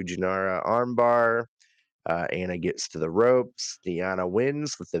a Fujinara armbar. Anna gets to the ropes. Diana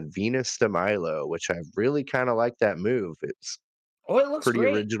wins with the Venus de Milo, which I really kind of like that move. It's Oh, it looks pretty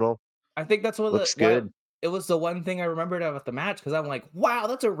great. original. I think that's Looks what good. it was the one thing I remembered about the match because I'm like, wow,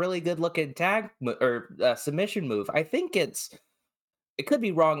 that's a really good looking submission move. It could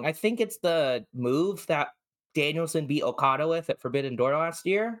be wrong. I think it's the move that Danielson beat Okada with at Forbidden Door last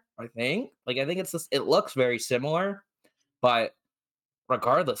year. I think it's this. It looks very similar, but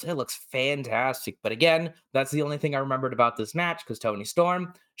regardless, it looks fantastic. But again, that's the only thing I remembered about this match because Tony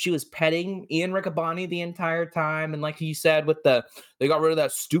Storm, she was petting Ian Riccaboni the entire time, and like you said, they got rid of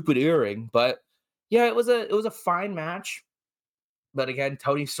that stupid earring. But yeah, it was a fine match. But again,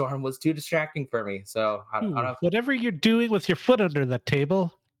 Tony Storm was too distracting for me. So I Ooh, don't. whatever you're doing with your foot under the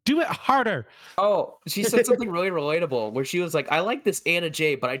table, do it harder. Oh, she said something really relatable where she was like, I like this Anna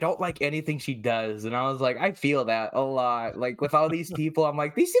Jay, but I don't like anything she does. And I was like, I feel that a lot. Like with all these people, I'm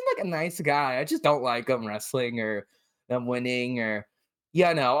like, they seem like a nice guy. I just don't like them wrestling or them winning or,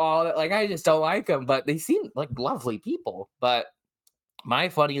 all that. Like, I just don't like them, but they seem like lovely people. But my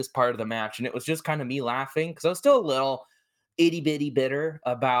funniest part of the match, and it was just kind of me laughing because I was still a little itty bitty bitter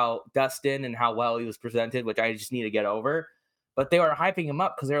about Dustin and how well he was presented, which I just need to get over. But they were hyping him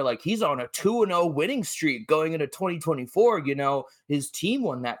up because they were like, he's on a 2-0 winning streak going into 2024. You know, his team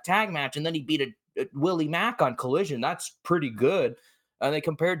won that tag match, and then he beat a Willie Mack on Collision. That's pretty good. And they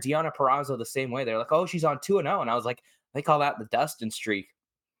compared Deonna Purrazzo the same way. They're like, oh, she's on 2-0. And I was like, they call that the Dustin streak.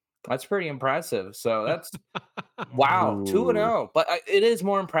 That's pretty impressive. So that's wow, 2 and Ooh. 0. But it is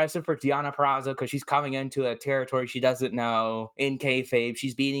more impressive for Deonna Purrazzo because she's coming into a territory she doesn't know in kayfabe.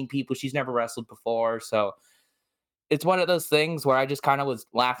 She's beating people she's never wrestled before. So it's one of those things where I just kind of was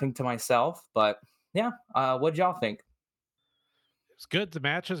laughing to myself. But yeah, what'd y'all think? It's good. The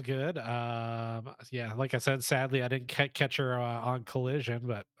match is good. Yeah, like I said, sadly I didn't catch her on Collision,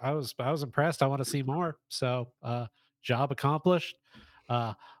 but I was impressed. I want to see more. So, job accomplished.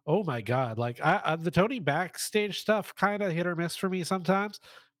 Oh my god, like the Tony backstage stuff kind of hit or miss for me sometimes,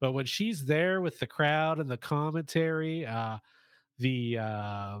 but when she's there with the crowd and the commentary, the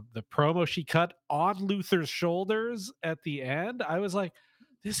promo she cut on Luther's shoulders at the end, I was like,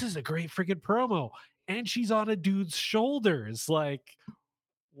 this is a great freaking promo. And she's on a dude's shoulders. Like,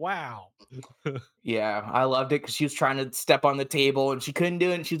 wow. Yeah, I loved it because she was trying to step on the table and she couldn't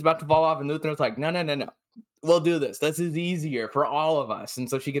do it. And she was about to fall off. And Luther was like, no, no, no, no. We'll do this. This is easier for all of us. And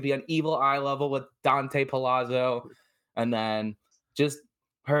so she could be on evil eye level with Dante Palazzo. And then just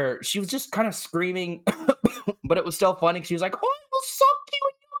she was just kind of screaming, but it was still funny. She was like, oh, I will suck you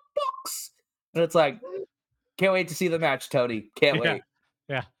in your box. And it's like, can't wait to see the match, Tony. Can't Yeah. wait.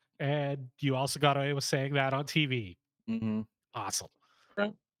 Yeah. And you also got away with saying that on TV. Hmm. Awesome.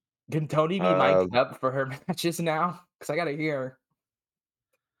 Can Tony be Uh, mic'd up for her matches now? Because I got to hear.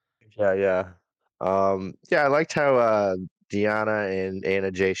 yeah, yeah. Yeah, I liked how Deanna and Anna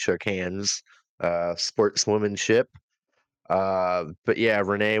Jay shook hands. Sportswomanship. But yeah,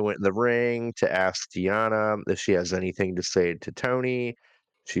 Renee went in the ring to ask Deanna if she has anything to say to Tony.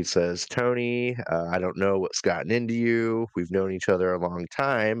 She says, Tony, I don't know what's gotten into you. We've known each other a long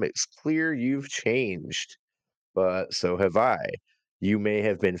time. It's clear you've changed, but so have I. You may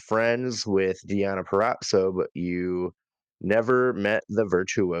have been friends with Deanna Parazzo, but you never met the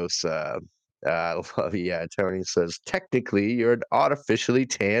virtuosa. I love yeah. Tony says, technically, you're an artificially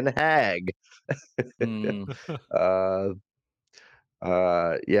tan hag. Mm,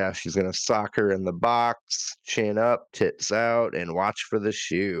 Uh, yeah, she's gonna sock her in the box, chin up, tits out, and watch for the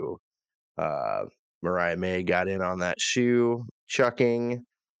shoe. Uh, Mariah May got in on that shoe chucking.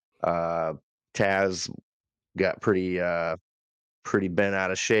 Uh, Taz got pretty bent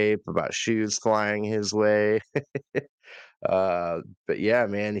out of shape about shoes flying his way. But yeah,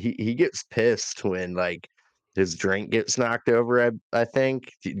 man, he gets pissed when like his drink gets knocked over. I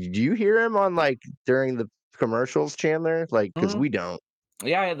think. Did you hear him on like during the commercials, Chandler? Like, because mhm. we don't.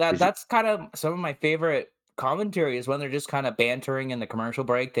 Yeah, 'Cause that's kind of some of my favorite commentary is when they're just kind of bantering in the commercial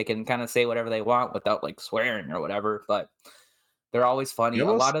break. They can kind of say whatever they want without like swearing or whatever, but they're always funny. you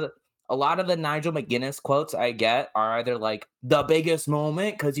almost A lot of the Nigel McGuinness quotes I get are either like the biggest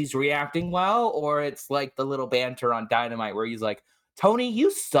moment because he's reacting well, or it's like the little banter on Dynamite where he's like, Tony, you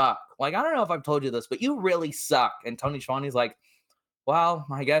suck. Like, I don't know if I've told you this, but you really suck. And Tony Schiavone's like, well,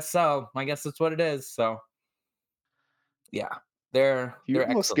 I guess so. I guess that's what it is. So yeah, you they're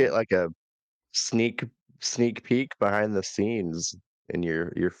almost get excellent. like a sneak sneak peek behind the scenes in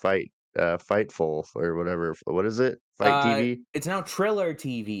your Fightful or whatever. What is it? Fight TV? It's now Triller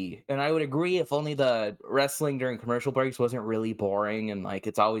TV, and I would agree if only the wrestling during commercial breaks wasn't really boring and like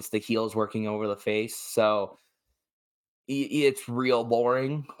it's always the heels working over the face. So it's real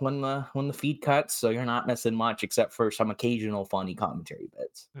boring when the feed cuts, so you're not missing much except for some occasional funny commentary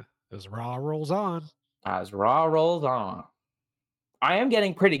bits. As Raw rolls on. As Raw rolls on. I am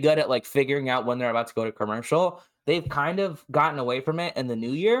getting pretty good at like figuring out when they're about to go to commercial. They've kind of gotten away from it in the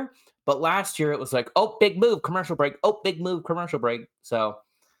new year, but last year it was like, oh, big move, commercial break. Oh, big move, commercial break. So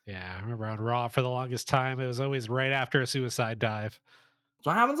Yeah, I remember on Raw for the longest time, it was always right after a suicide dive.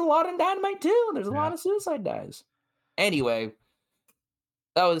 what happens a lot in Dynamite too. There's a Yeah. lot of suicide dives. Anyway,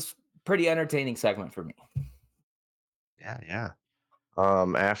 that was pretty entertaining segment for me. Yeah, yeah.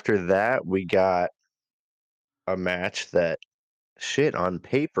 After that, we got a match that shit on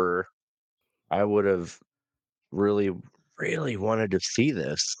paper, I would have really, really wanted to see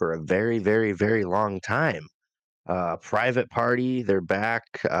this for a very, very, very long time. Private Party, they're back.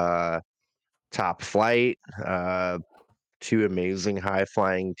 Top Flight, uh, two amazing high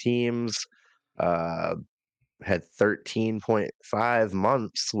flying teams. Uh, had 13.5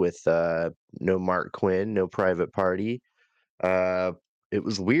 months with no Mark Quinn, no Private Party. Uh, it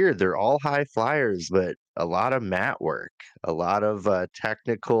was weird. They're all high flyers, but a lot of mat work, a lot of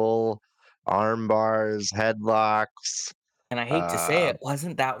technical arm bars, headlocks. And I hate to say Uh, it,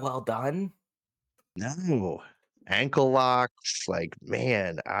 wasn't that well done? no, ankle locks. Like,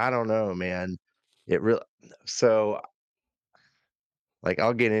 man, I don't know, man. It really so like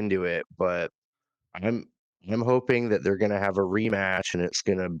I'll get into it, but I'm I'm hoping that they're gonna have a rematch and it's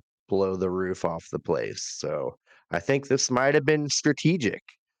gonna blow the roof off the place. So I think this might have been strategic.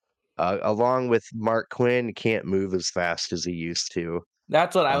 Along with Mark Quinn, can't move as fast as he used to.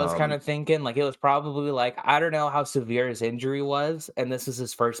 That's what I was kind Um, of thinking. Like, it was probably like, I don't know how severe his injury was, and this is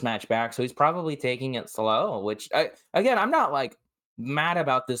his first match back, so he's probably taking it slow. Which, again, I'm not like mad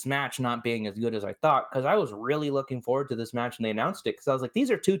about this match not being as good as I thought, because I was really looking forward to this match when they announced it. Because I was like,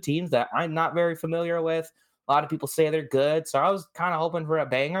 these are two teams that I'm not very familiar with. A lot of people say they're good, so I was kind of hoping for a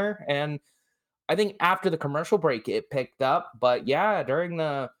banger. And I think after the commercial break, it picked up. But yeah, during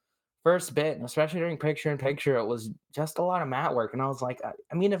the first bit, and especially during picture in picture, it was just a lot of mat work. And I was like,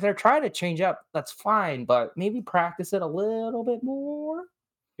 I mean, if they're trying to change up, that's fine, but maybe practice it a little bit more.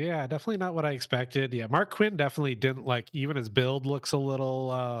 Yeah, definitely not what I expected. Yeah, Mark Quinn definitely didn't like even his build looks a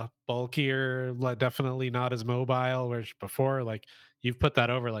little bulkier, definitely not as mobile. Whereas before, like you've put that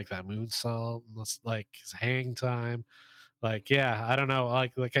over like that moonsault, and like his hang time. Like, yeah, I don't know.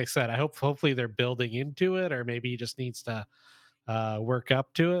 Like I said, I hopefully they're building into it, or maybe he just needs to work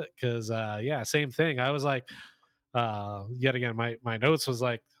up to it. Cause yeah, same thing. I was like, yet again, my notes was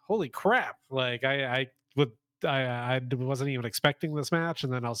like, holy crap! Like I would I wasn't even expecting this match,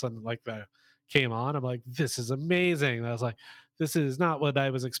 and then all of a sudden like the came on. I'm like, this is amazing. And I was like, this is not what I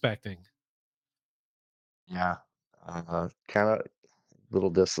was expecting. yeah, kind of little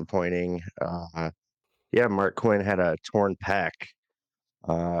disappointing. Yeah, Mark Quinn had a torn pec.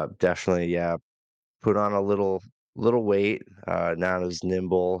 Definitely, yeah, put on a little weight. Not as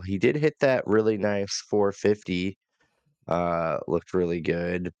nimble. He did hit that really nice 450. Looked really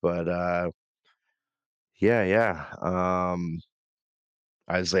good, but yeah, yeah.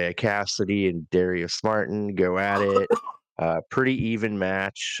 Isaiah Cassidy and Darius Martin go at it. Pretty even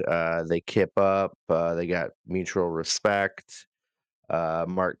match. They kip up. They got mutual respect.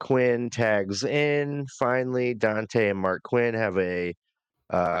 Mark Quinn tags in. Finally, Dante and Mark Quinn have a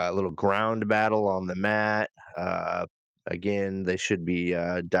little ground battle on the mat. Uh, Again, they should be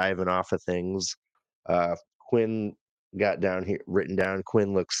diving off of things. Quinn got down here written down.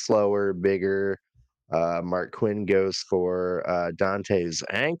 Quinn looks slower, bigger. Mark Quinn goes for Dante's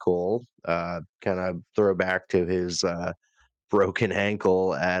ankle, kind of throwback to his broken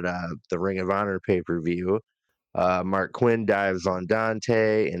ankle at the Ring of Honor pay per view. Mark Quinn dives on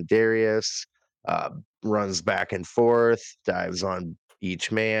Dante and Darius, uh, runs back and forth, dives on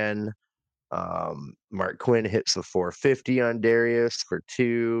each man. Mark Quinn hits a 450 on Darius for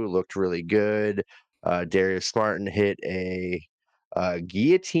two, looked really good. Darius Martin hit a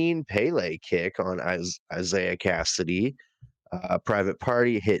guillotine Pele kick on Isaiah Cassidy. Private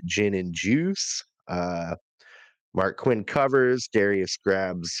Party hit gin and juice. Mark Quinn covers. Darius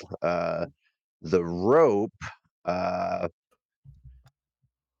grabs the rope, uh,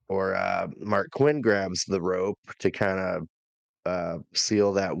 or Mark Quinn grabs the rope to kind of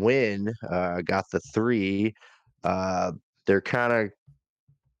seal that win. Got the three. Uh, they're kind of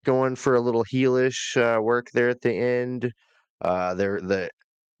going for a little heelish work there at the end. The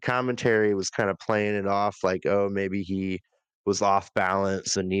commentary was kind of playing it off like, oh, maybe he was off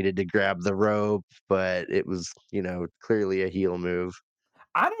balance and needed to grab the rope, but it was, clearly a heel move.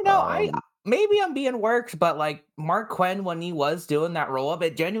 I don't know. I Um, maybe I'm being worked, but like Mark Quinn, when he was doing that roll up,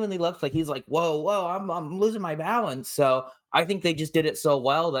 it genuinely looks like he's like, whoa, I'm losing my balance. So I think they just did it so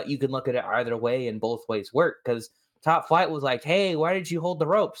well that you can look at it either way and both ways work. Because Top Flight was like, hey, why did you hold the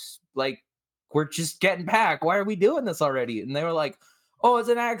ropes? Like, we're just getting back. Why are we doing this already? And they were like, oh, it's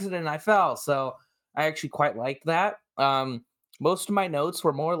an accident. I fell. So I actually quite liked that. Most of my notes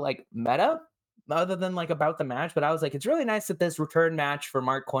were more like meta other than like about the match, but I was like, it's really nice that this return match for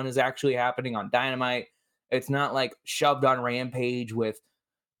Mark Quinn is actually happening on Dynamite. It's not like shoved on Rampage with,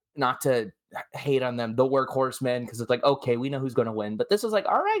 not to hate on them, the workhorsemen, because it's like, okay, we know who's going to win. But this was like,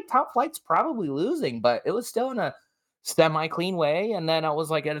 all right, Top Flight's probably losing, but it was still in a semi clean way. And then I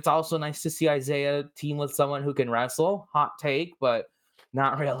was like, and it's also nice to see Isaiah team with someone who can wrestle. Hot take, but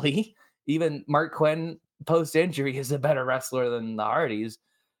not really. Even Mark Quinn post injury is a better wrestler than the Hardys.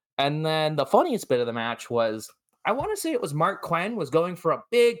 And then the funniest bit of the match was, I want to say it was Mark Quinn was going for a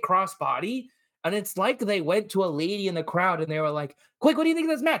big crossbody. And it's like they went to a lady in the crowd and they were like, quick, what do you think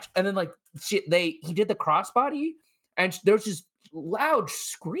of this match? And then like he did the crossbody and there was this loud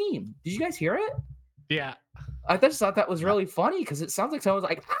scream. Did you guys hear it? Yeah. I just thought that was Yeah. really funny because it sounds like someone's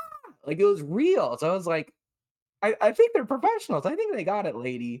like, ah! Like it was real. So I was like, I think they're professionals. I think they got it,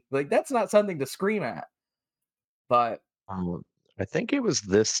 lady. Like that's not something to scream at. But I think it was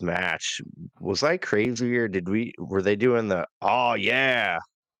this match. Was I crazy or were they doing the "Oh yeah"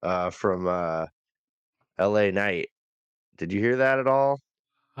 from LA Knight? Did you hear that at all?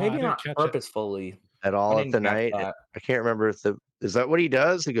 I maybe didn't not catch it. purposefully. At I all at didn't the catch night? that. I can't remember if the is that what he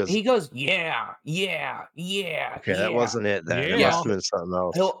does? He goes, He goes, yeah, yeah, yeah, "Okay, that yeah. wasn't it then. It Yeah. must Yeah. have been something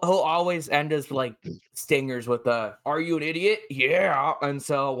else." He'll always end his like stingers with the "Are you an idiot?" Yeah, and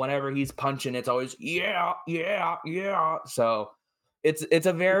so whenever he's punching, it's always yeah, yeah, yeah. So it's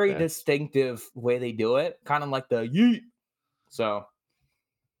a very Yeah. distinctive way they do it, kind of like the yeet. So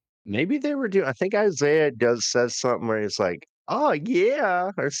Maybe they were doing I think Isaiah does says something where he's like, "Oh, yeah,"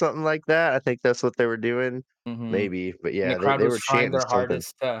 or something like that. I think that's what they were doing. mhm. Maybe, but And the yeah, crowd they was were trying chanting their something.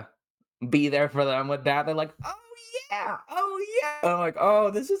 hardest to be there for them with that. They're like, "Oh yeah, oh yeah." I'm like, "Oh,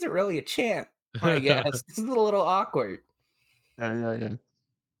 this isn't really a chant, I guess. This is a little awkward." Yeah, yeah,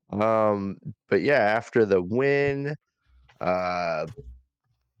 yeah. Um, but yeah, after the win, uh,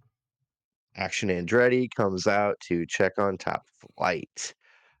 Action Andretti comes out to check on Top Flight.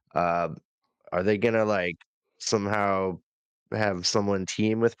 Um, are they gonna like somehow have someone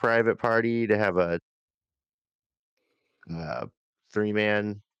team with Private Party to have a uh,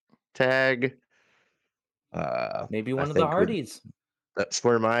 three-man tag? Maybe I one of the think would Hardys. that's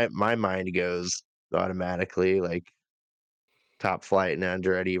where my mind goes automatically, like Top Flight and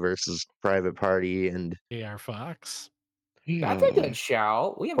Andretti versus Private Party, and AR Fox. That's a good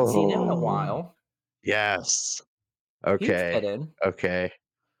shout. We haven't seen him in a oh while. yes. He'd fit Okay. in. Okay.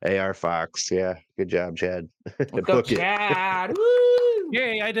 AR Fox. Yeah. Good job, Chad. Let's go, Book it. Chad. Woo!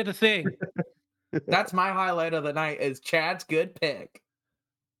 Yay, I did a thing. That's my highlight of the night is Chad's good pick.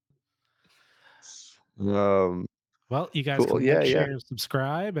 Um, Well, you guys cool. can Yeah, like, yeah. share, and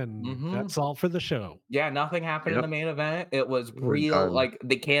subscribe, and Mhm. that's all for the show. Yeah, nothing happened in Yep. the main event. It was We're real done. like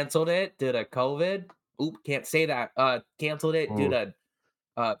they canceled it due to COVID. Oop, can't say that. Canceled it due Ooh,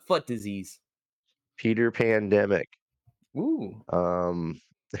 to foot disease. Peter Pandemic. Ooh. Um,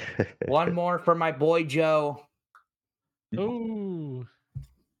 One more for my boy Joe. Ooh,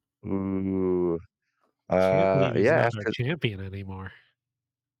 ooh. can't believe he's Yeah, not our champion anymore.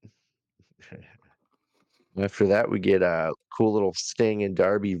 after that, we get a cool little Sting and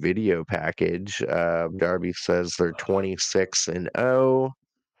Darby video package. Darby says they're 26-0.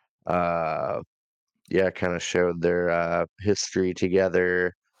 Yeah, kind of showed their history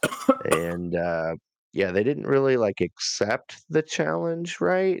together, and yeah, they didn't really like accept the challenge,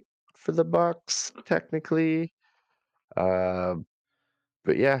 right, for the Bucks technically. Uh,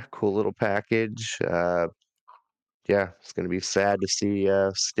 but yeah, cool little package. Yeah, it's gonna be sad to see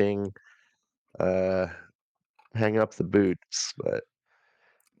Sting uh, hang up the boots, but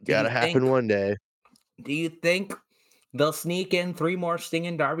Do you gotta think happen one day. do you think they'll sneak in 3 more Sting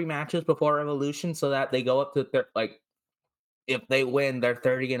and Darby matches before Revolution so that they go up to like if they win, they're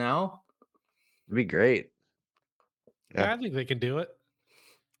 30-0? It'd be great. Yeah. Yeah, I think they can do it.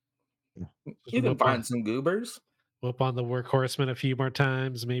 Just You can find some goobers. whoop on the Workhorseman a few more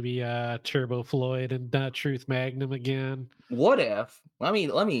times. Maybe Turbo Floyd and Truth Magnum again. What if let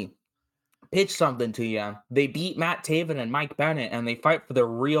me pitch something to you. They beat Matt Taven and Mike Bennett, and they fight for the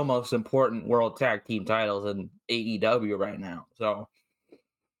real most important world tag team titles in AEW right now. So,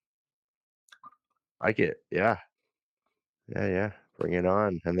 Like it. Yeah. Yeah, yeah. Bring it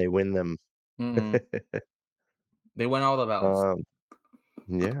on, and they win them. mhm, they win all the belts. Um,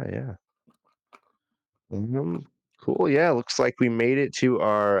 yeah, yeah. Um, cool. Yeah, looks like we made it to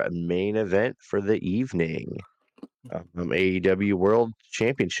our main event for the evening. AEW World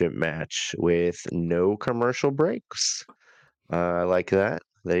Championship match with no commercial breaks. I like that.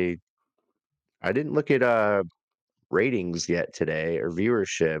 I didn't look at ratings yet today or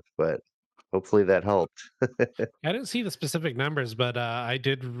viewership, but hopefully that helped. I didn't see the specific numbers, but I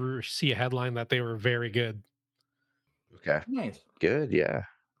did see a headline that they were very good. Okay, Nice. good. Yeah.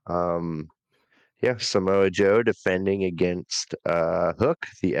 Um, yeah, Samoa Joe defending against Hook,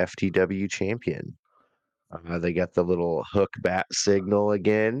 the FTW champion. They got the little Hook bat signal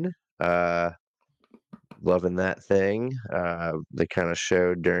again. Loving that thing. They kind of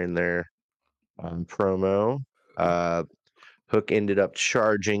showed during their promo. Uh, Hook ended up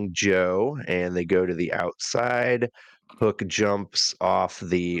charging Joe, and they go to the outside. Hook jumps off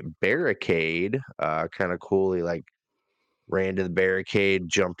the barricade. Kind of cool. He like ran to the barricade,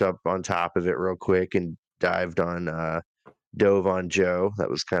 jumped up on top of it real quick, and dove on Joe. That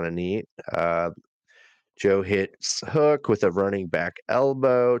was kind of neat. Joe hits Hook with a running back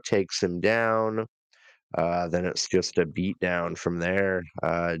elbow, takes him down. Then it's just a beat down from there.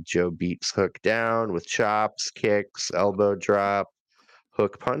 Joe beats Hook down with chops, kicks, elbow drop.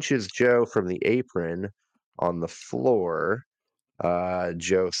 Hook punches Joe from the apron on the floor.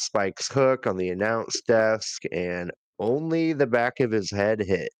 Joe spikes Hook on the announce desk, and only the back of his head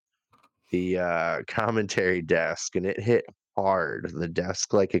hit the commentary desk, and it hit hard. The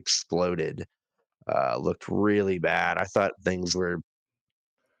desk like exploded. Looked really bad. I thought things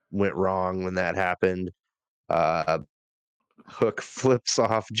went wrong when that happened. Uh, Hook flips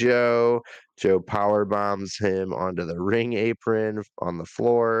off Joe. Joe power bombs him onto the ring apron on the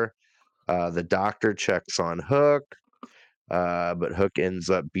floor. The doctor checks on Hook, but Hook ends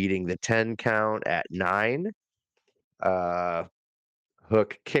up beating the 10 count at 9. Uh,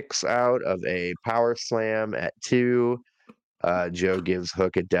 Hook kicks out of a power slam at 2. Joe gives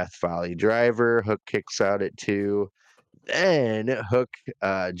Hook a Death Valley driver. Hook kicks out at 2. Then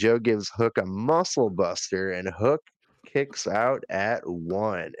Joe gives Hook a muscle buster, and Hook kicks out at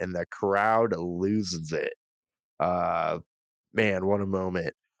 1, and the crowd loses it. Uh, Man, what a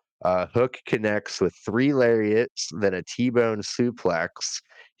moment. Hook connects with 3 lariats, then a T-bone suplex.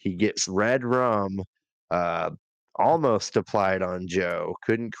 He gets red rum, uh, almost applied on Joe.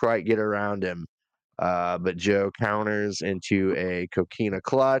 Couldn't quite get around him. But Joe counters into a coquina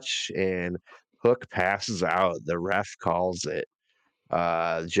clutch, and Hook passes out. The ref calls it.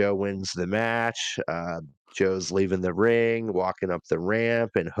 Joe wins the match. Joe's leaving the ring, walking up the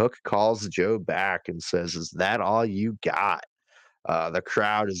ramp, and Hook calls Joe back and says, "Is that all you got?" The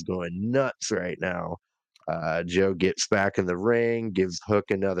crowd is going nuts right now. Joe gets back in the ring, gives Hook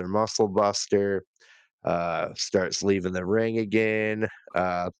another muscle buster, starts leaving the ring again.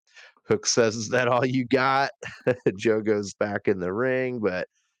 Hook says, "Is that all you got?" Joe goes back in the ring, but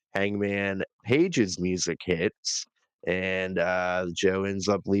Hangman Page's music hits, and Joe ends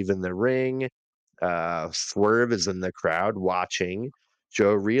up leaving the ring. Swerve is in the crowd watching.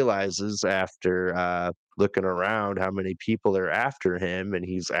 Joe realizes after looking around how many people are after him, and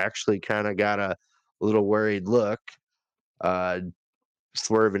he's actually kind of got a little worried look. Uh,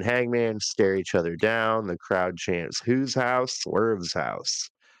 Swerve and Hangman stare each other down. The crowd chants, "Whose house?" "Swerve's house."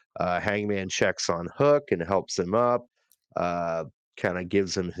 Hangman checks on Hook and helps him up, uh, kind of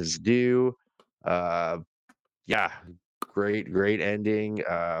gives him his due. Uh, yeah, great ending.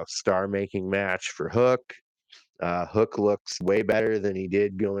 Star making match for Hook. Hook looks way better than he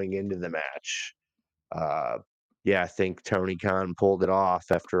did going into the match. Uh, yeah, I think Tony Khan pulled it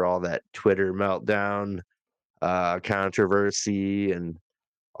off after all that Twitter meltdown, controversy, and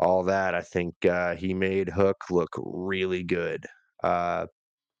all that. I think he made Hook look really good. Uh,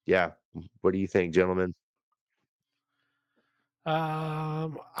 yeah, what do you think, gentlemen?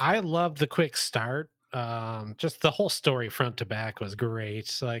 I love the quick start. Just the whole story front to back was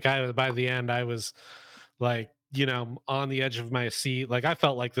great. Like by the end, I was like, on the edge of my seat. Like I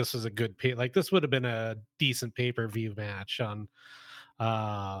felt like this was a good like this would have been a decent pay-per-view match on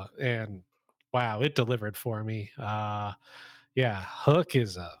and wow, it delivered for me. Yeah, Hook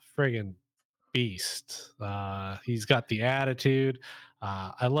is a friggin' beast. He's got the attitude.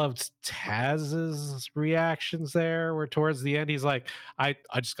 I loved Taz's reactions there, where towards the end he's like, "I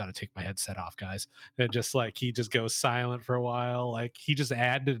just got to take my headset off, guys," and just like he just goes silent for a while. Like he just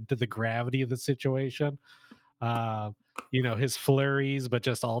added to the gravity of the situation. Uh, his flurries, but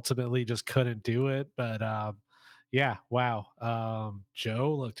just ultimately just couldn't do it. But yeah, wow.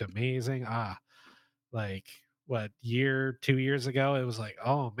 Joe looked amazing. Like what 2 years ago, it was like,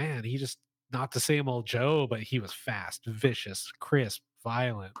 oh man, he just not the same old Joe, but he was fast, vicious, crisp,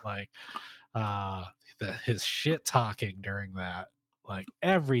 violent. Like uh his shit talking during that, like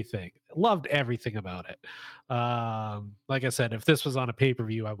everything, loved everything about it. Like I said, if this was on a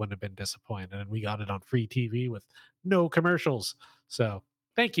pay-per-view, I wouldn't have been disappointed, and we got it on free TV with no commercials. So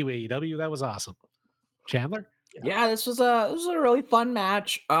thank you, AEW. That was awesome. Chandler. Yeah, this was a really fun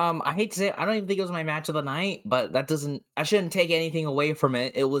match. I hate to say it, I don't even think it was my match of the night, but I shouldn't take anything away from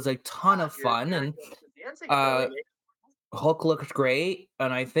it. It was a ton of fun, and uh Hulk looked great,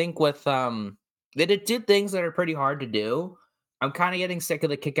 and I think with they did two things that are pretty hard to do. I'm kind of getting sick of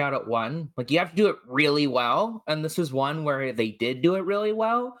the kick out at 1. Like you have to do it really well, and this is one where they did do it really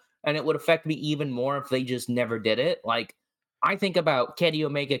well, and it would affect me even more if they just never did it. Like I think about Kenny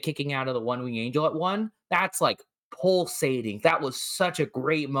Omega kicking out of the One Wing Angel at 1. That's like pulsating. That was such a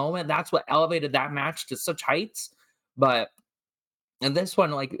great moment. That's what elevated that match to such heights. But and this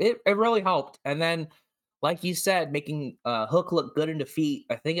one, like it really helped. And then, like you said, making Hook look good in defeat.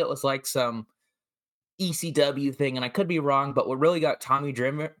 I think it was like some ECW thing, and I could be wrong, but what really got Tommy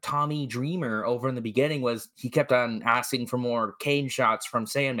Dreamer over in the beginning was he kept on asking for more cane shots from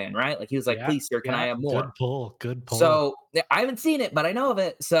Sandman, right? Like he was like, Yeah, "Please, sir, can I yeah, have more?" good pull, good pull. So I haven't seen it, but I know of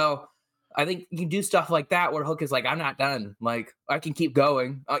it. So I think you can do stuff like that where Hook is like, "I'm not done. Like I can keep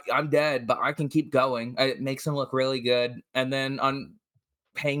going. I'm dead, but I can keep going." It makes him look really good. And then on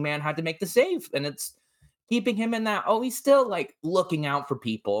Hangman had to make the save, and it's keeping him in that. Oh, he's still like looking out for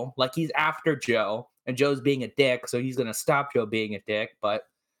people. Like he's after Joe, and Joe's being a dick, so he's gonna stop Joe being a dick. But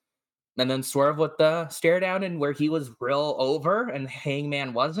and then Swerve with the stare down and where he was real over and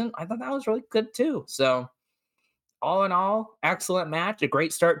Hangman wasn't. I thought that was really good too. So all in all, excellent match, a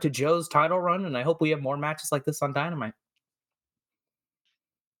great start to Joe's title run, and I hope we have more matches like this on Dynamite.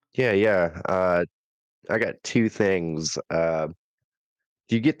 Yeah, yeah. I got two things.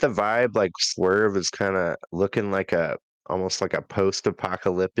 Do you get the vibe like Swerve is kind of looking like a almost like a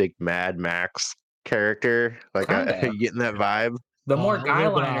post-apocalyptic Mad Max character? Like, Kind of you getting that vibe? the more A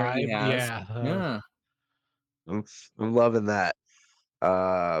little bit of guyliner he hype, has, yeah. yeah. I'm, I'm loving that.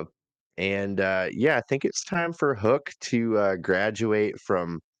 Uh, and yeah, I think it's time for Hook to graduate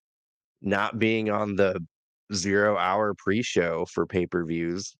from not being on the 0 hour pre-show for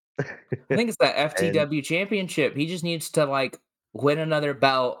pay-per-views I think it's the and FTW championship. He just needs to like win another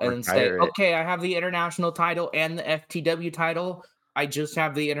belt and then say, retire it. okay, I have the international title and the FTW title. I just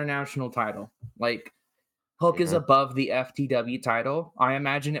have the international title. Like Hook is Mhm. above the FTW title. I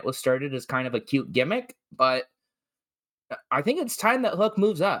imagine it was started as kind of a cute gimmick, but I think it's time that Hook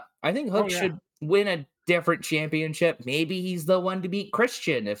moves up. I think Oh Hook yeah, should win a different championship. Maybe he's the one to beat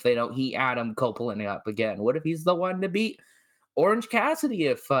Christian if they don't heat Adam Copeland up again. What if he's the one to beat Orange Cassidy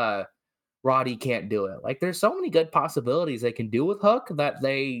if Roddy can't do it? Like there's so many good possibilities they can do with Hook that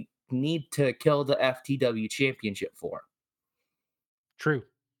they need to kill the FTW championship for. true.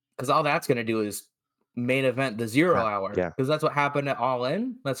 Because all that's going to do is main event the Yeah, 0 hour. yeah. Because that's what happened at All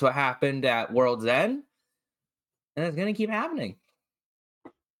In. That's what happened at World's End. And it's going to keep happening.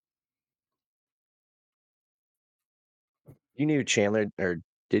 You knew Chandler, or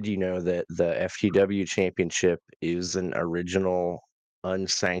did you know that the FTW championship is an original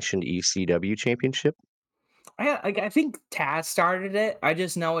unsanctioned ECW championship? I think Taz started it. I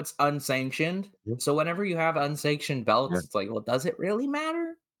just know it's unsanctioned. Yep. So whenever you have unsanctioned Yeah. belts, it's like, well, does it really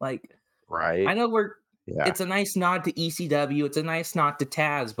matter? Like, I Right. know Yeah. it's a nice nod to ECW, it's a nice nod to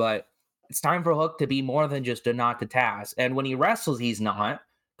Taz, but it's time for Hook to be more than just a nod to Taz. And when he wrestles, he's not.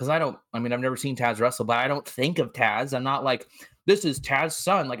 Because I mean, I've never seen Taz wrestle, but I don't think of Taz. I'm not like, this is Taz's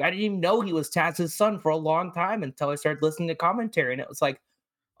son. Like, I didn't even know he was Taz's son for a long time until I started listening to commentary. And it was like,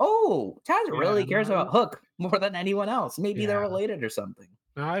 oh, Taz Yeah, really cares no, about Hook more than anyone else. Maybe they're yeah. related or something.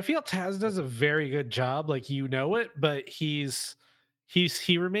 No, I feel Taz does a very good job. Like you know it, but he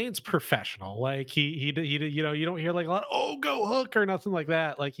remains professional. Like you know you don't hear like a lot. Oh, go Hook or nothing like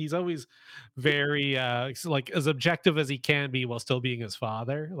that. Like he's always very like as objective as he can be while still being his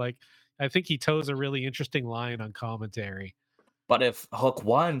father. Like I think he toes a really interesting line on commentary. But if Hook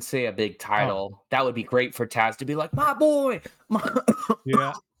won, say a big Oh title, that would be great for Taz to be like, my boy, my,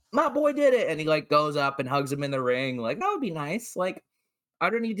 yeah, my boy did it. And he like goes up and hugs him in the ring. Like, that would be nice. Like, I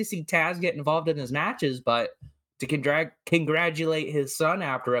don't need to see Taz get involved in his matches, but to congratulate his son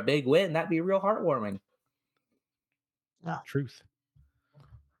after a big win, that'd be real heartwarming. truth.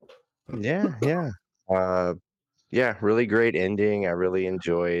 Yeah, yeah. Uh, yeah, really great ending. I really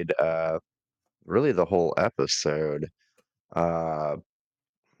enjoyed really the whole episode. Uh,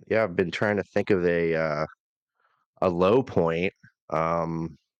 yeah, I've been trying to think of a low point.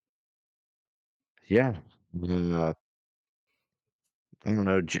 Um, yeah. I don't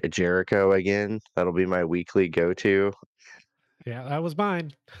know, Jericho again. That'll be my weekly go-to Yeah, that was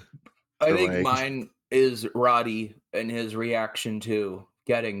mine. I for think like mine is Roddy and his reaction to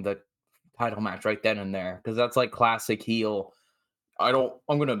getting the title match right then and there. Because that's like classic heel. I'm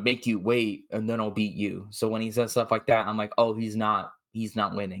gonna make you wait and then I'll beat you. So when he says stuff like that, I'm like, oh, he's not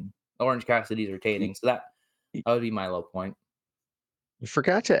winning. Orange Cassidy's y retaining. So that would be my low point. you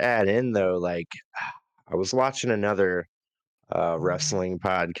forgot to add in though, like, I was watching another, wrestling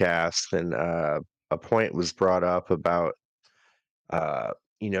podcast and, a point was brought up about, uh,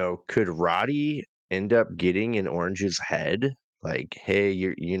 could Roddy end up getting in Orange's head? Like, "Hey,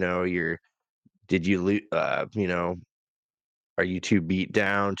 you're did you lo are you too beat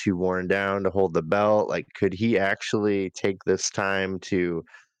down, too worn down to hold the belt?" Like, could he actually take this time to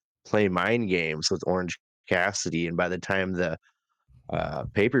play mind games with Orange Cassidy, and by the time the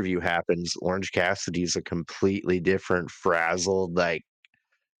pay-per-view happens, Orange Cassidy's a completely different, frazzled, like,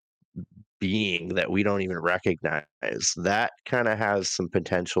 being that we don't even recognize. That kinda has some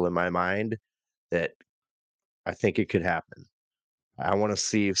potential in my mind that I think it could happen. I want to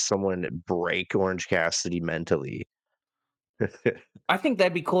see if someone break Orange Cassidy mentally. I think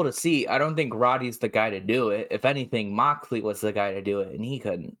that'd be cool to see. I don't think Roddy's the guy to do it. If anything, Moxley was the guy to do it, and he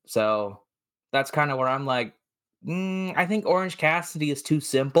couldn't. So that's kind of where I'm like, I think Orange Cassidy is too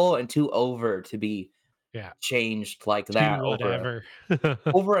simple and too over to be Yeah. changed like To that whatever.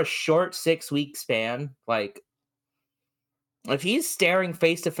 over a short 6 week span. Like if he's staring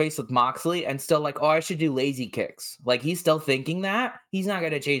face to face with Moxley and still like, oh, I should do lazy kicks. Like he's still thinking that he's not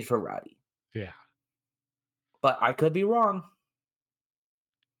going to change for Roddy. Yeah. But I could be wrong.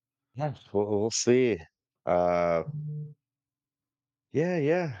 Yeah, we'll see. Uh, yeah,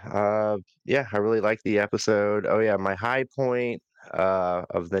 yeah, yeah. I really like the episode. Oh yeah, my high point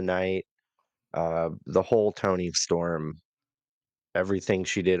of the night, the whole Tony Storm, everything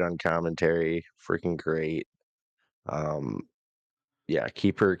she did on commentary, freaking great. Um, yeah,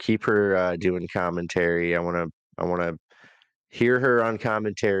 keep her doing commentary. I wanna hear her on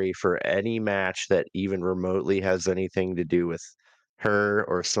commentary for any match that even remotely has anything to do with her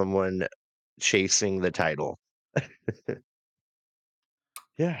or someone chasing the title.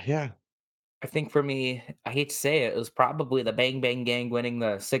 Yeah, yeah. I think for me, I hate to say it, it was probably the Bang Bang Gang winning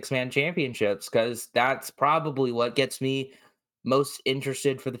the 6 man championships because that's probably what gets me most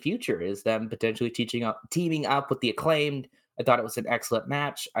interested for the future is them potentially teaming up with the acclaimed. I thought it was an excellent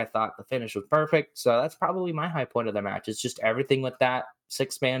match. I thought the finish was perfect. So that's probably my high point of the match. It's just everything with that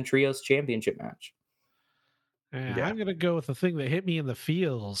 6 man trios championship match. Yeah, Yeah. I'm gonna go with the thing that hit me in the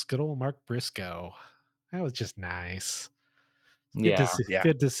feels. Good old Mark Briscoe. That was just nice. Yeah. Yeah.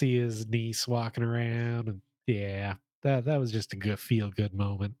 Good to see his niece walking around, and yeah, that was just a good feel good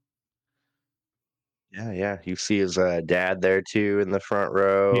moment. Yeah, yeah. You see his, dad there too in the front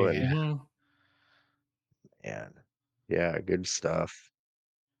row, and Yeah. Mhm. man, yeah, good stuff.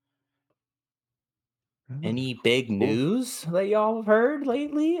 Oh, Any big cool. news that y'all have heard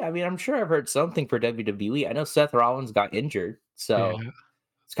lately? I mean, I'm sure I've heard something for WWE. I know Seth Rollins got injured, Yeah. so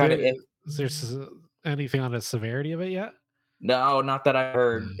it's kind of There if is there anything on the severity of it yet? no, not that I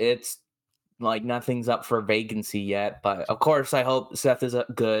heard. No. It's like nothing's up for vacancy yet, but of course, I hope Seth is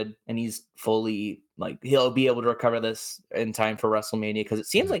good and he's fully like he'll be able to recover this in time for WrestleMania because it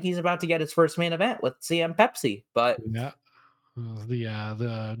seems Yeah. like he's about to get his first main event with CM Pepsi. But Yeah.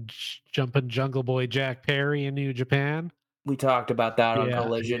 Jumping Jungle Boy Jack Perry in New Japan. we talked about that on Yeah,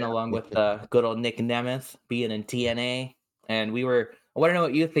 Collision yeah. along with good old Nick Nemeth being in TNA. And I want to know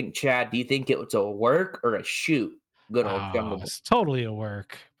what you think, Chad. Do you think it was a work or a shoot? Good old Oh, Jungle Boy. it's totally a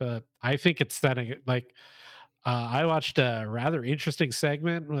work, but I think it's setting it like I watched a rather interesting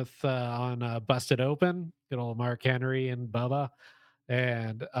segment with on Busted Open, good old Mark Henry and Bubba,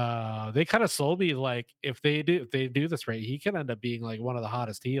 and they kind of sold me like if they do this right, he can end up being like one of the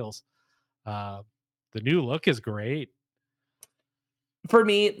hottest heels. Uh, the new look is great. For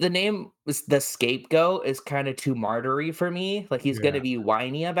me, the name was the scapegoat is kind of too martyry for me. Like he's gonna Yeah, be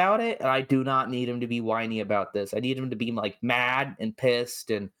whiny about it, and I do not need him to be whiny about this. I need him to be like mad and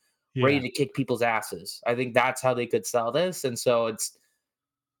pissed and ready yeah, to kick people's asses. I think that's how they could sell this. And so it's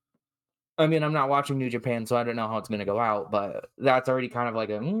I mean, I'm not watching New Japan, so I don't know how it's gonna go out, but that's already kind of like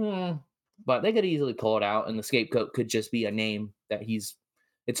but they could easily pull it out, and the scapegoat could just be a name that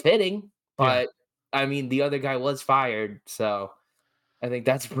it's fitting, yeah. but I mean the other guy was fired, so I think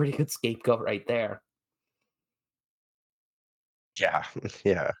that's a pretty good scapegoat right there. Yeah,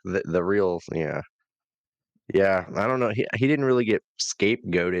 yeah. The real yeah. Yeah, I don't know. He didn't really get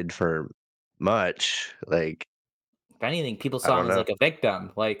scapegoated for much. Like, If anything, people I saw don't him as know. like a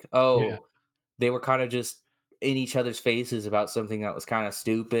victim. Like, Yeah, oh, they were kind of just in each other's faces about something that was kind of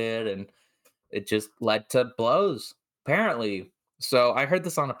stupid, and it just led to blows, apparently. So I heard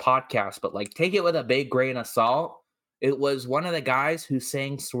this on a podcast, but like, take it with a big grain of salt. It was one of the guys who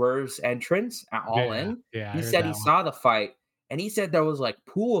sang Swerve's entrance at All yeah, In. yeah. I He heard said he that one. saw the fight, and he said there was like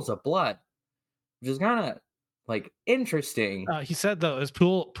pools of blood, which is kind of like interesting. He said though, there's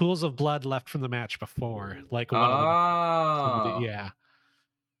pools of blood left from the match before, like one of them. Somebody, Oh. yeah,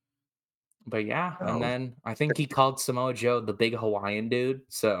 But yeah, and Oh, then I think he called Samoa Joe the big Hawaiian dude.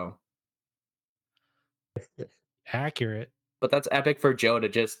 So, accurate. but that's epic for Joe to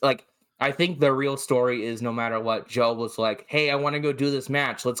just like. I think the real story is no matter what, Joe was like, "Hey, I want to go do this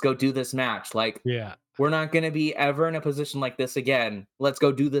match. Let's go do this match. Like, Yeah, we're not going to be ever in a position like this again. Let's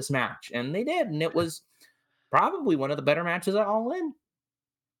go do this match." And they did, and it was probably one of the better matches at All In.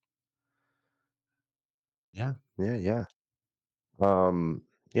 yeah, yeah, yeah. Um,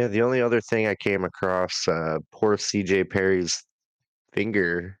 yeah, the only other thing I came across, poor CJ Perry's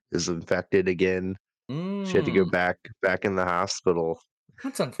finger is infected again. She had to go Mm, back in the hospital.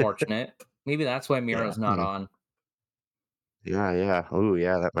 that's unfortunate. Maybe that's why Yeah. Miro's not on. Yeah, yeah. Oh,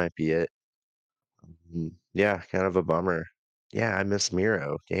 yeah, that might be it. Yeah, kind of a bummer. Yeah, I miss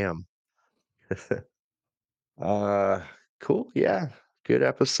Miro. Damn. Uh, cool. Yeah. Good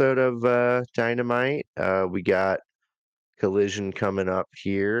episode of Dynamite. We got Collision coming up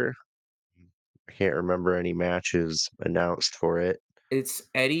here. I can't remember any matches announced for it. It's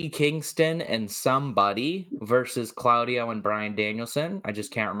Eddie Kingston and somebody versus Claudio and Brian Danielson. I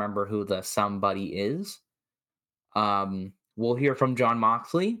just can't remember who the somebody is. We'll hear from John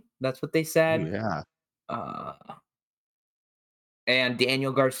Moxley. That's what they Oh, said. yeah. Uh, and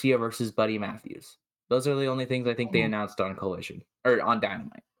Daniel Garcia versus Buddy Matthews. Those are the only things I think they Oh, announced on Collision or on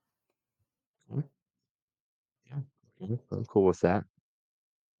Dynamite. okay. Yeah. Okay, I'm cool with that.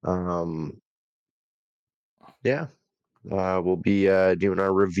 Um, yeah. We'll be doing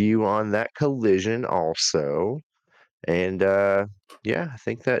our review on that Collision also. And yeah, I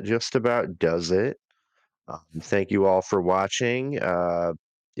think that just about does it. Thank you all for watching.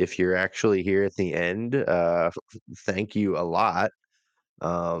 If you're actually here at the end, thank you a lot.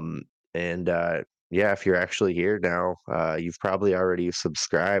 Um, and yeah, if you're actually here now, you've probably already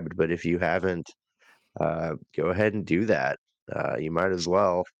subscribed, but if you haven't, go ahead and do that. You might as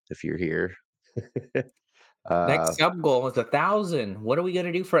well if you're here. uh, Next sub goal is 1,000. What are we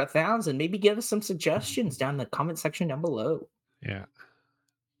gonna do for 1,000? Maybe give us some suggestions down in the comment section down below. Yeah.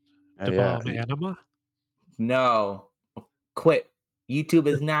 The yeah, bomb anima. No, quit. YouTube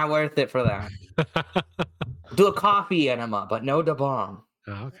is not worth it for that. Do a coffee enema, but no da bomb.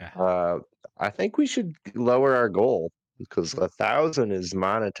 Oh, okay. uh, I think we should lower our goal because 1,000 is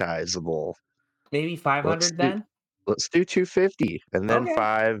monetizable. Maybe Let's 500 do then. let's do 250 and then Okay.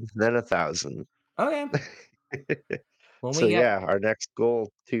 5, then 1,000. Okay. When So we get yeah, our next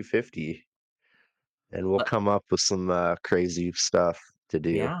goal 250, and we'll let- come up with some crazy stuff to do.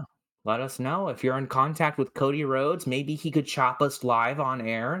 yeah, let us know if you're in contact with Cody Rhodes. Maybe he could chop us live on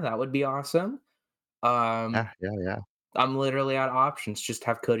air. That would be awesome. Um, Yeah, yeah, yeah. I'm literally out of options. Just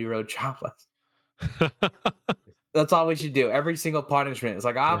have Cody Rhodes chop us. That's all we should do. Every single punishment. It's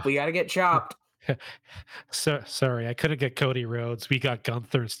like, Yeah. we gotta get chopped. So sorry, I couldn't get Cody Rhodes. We got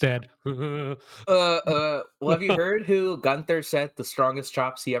Gunther instead. Well, have you heard who Gunther said the strongest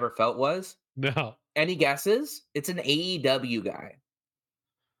chops he ever felt was? No. Any guesses? It's an AEW guy.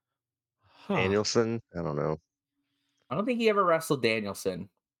 Huh. Danielson, I don't know. I don't think he ever wrestled Danielson.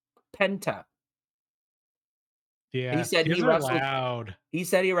 Penta. He Yeah, said he these are wrestled. loud. He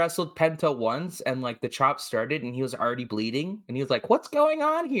said he wrestled Penta once, and like the chop started, and he was already bleeding, and he was like, "What's going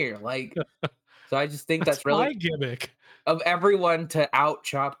on here?" Like, so I just think That's that's my really gimmick. of everyone to out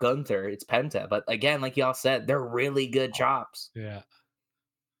chop Gunther. It's Penta, but again, like y'all said, they're really good chops. Yeah.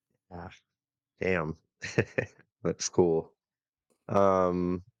 Ah, damn. That's cool.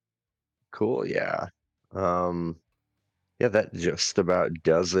 Um, cool, yeah. Um, yeah, that just about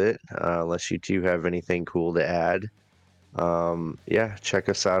does it. Unless you two have anything cool to add. Yeah, check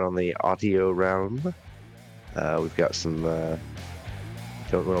us out on the audio realm. We've got some.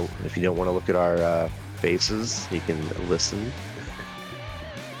 Don't want to, if you don't want to look at our faces, you can listen.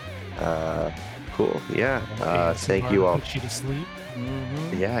 Cool. Yeah. Thank ASMR you to all. put you to sleep.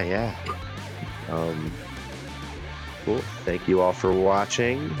 Yeah, yeah. Um, cool. Thank you all for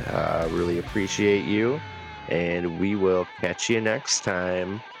watching. Really appreciate you, and we will catch you next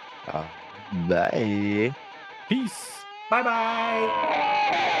time. Bye. Peace. Bye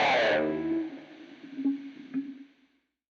bye.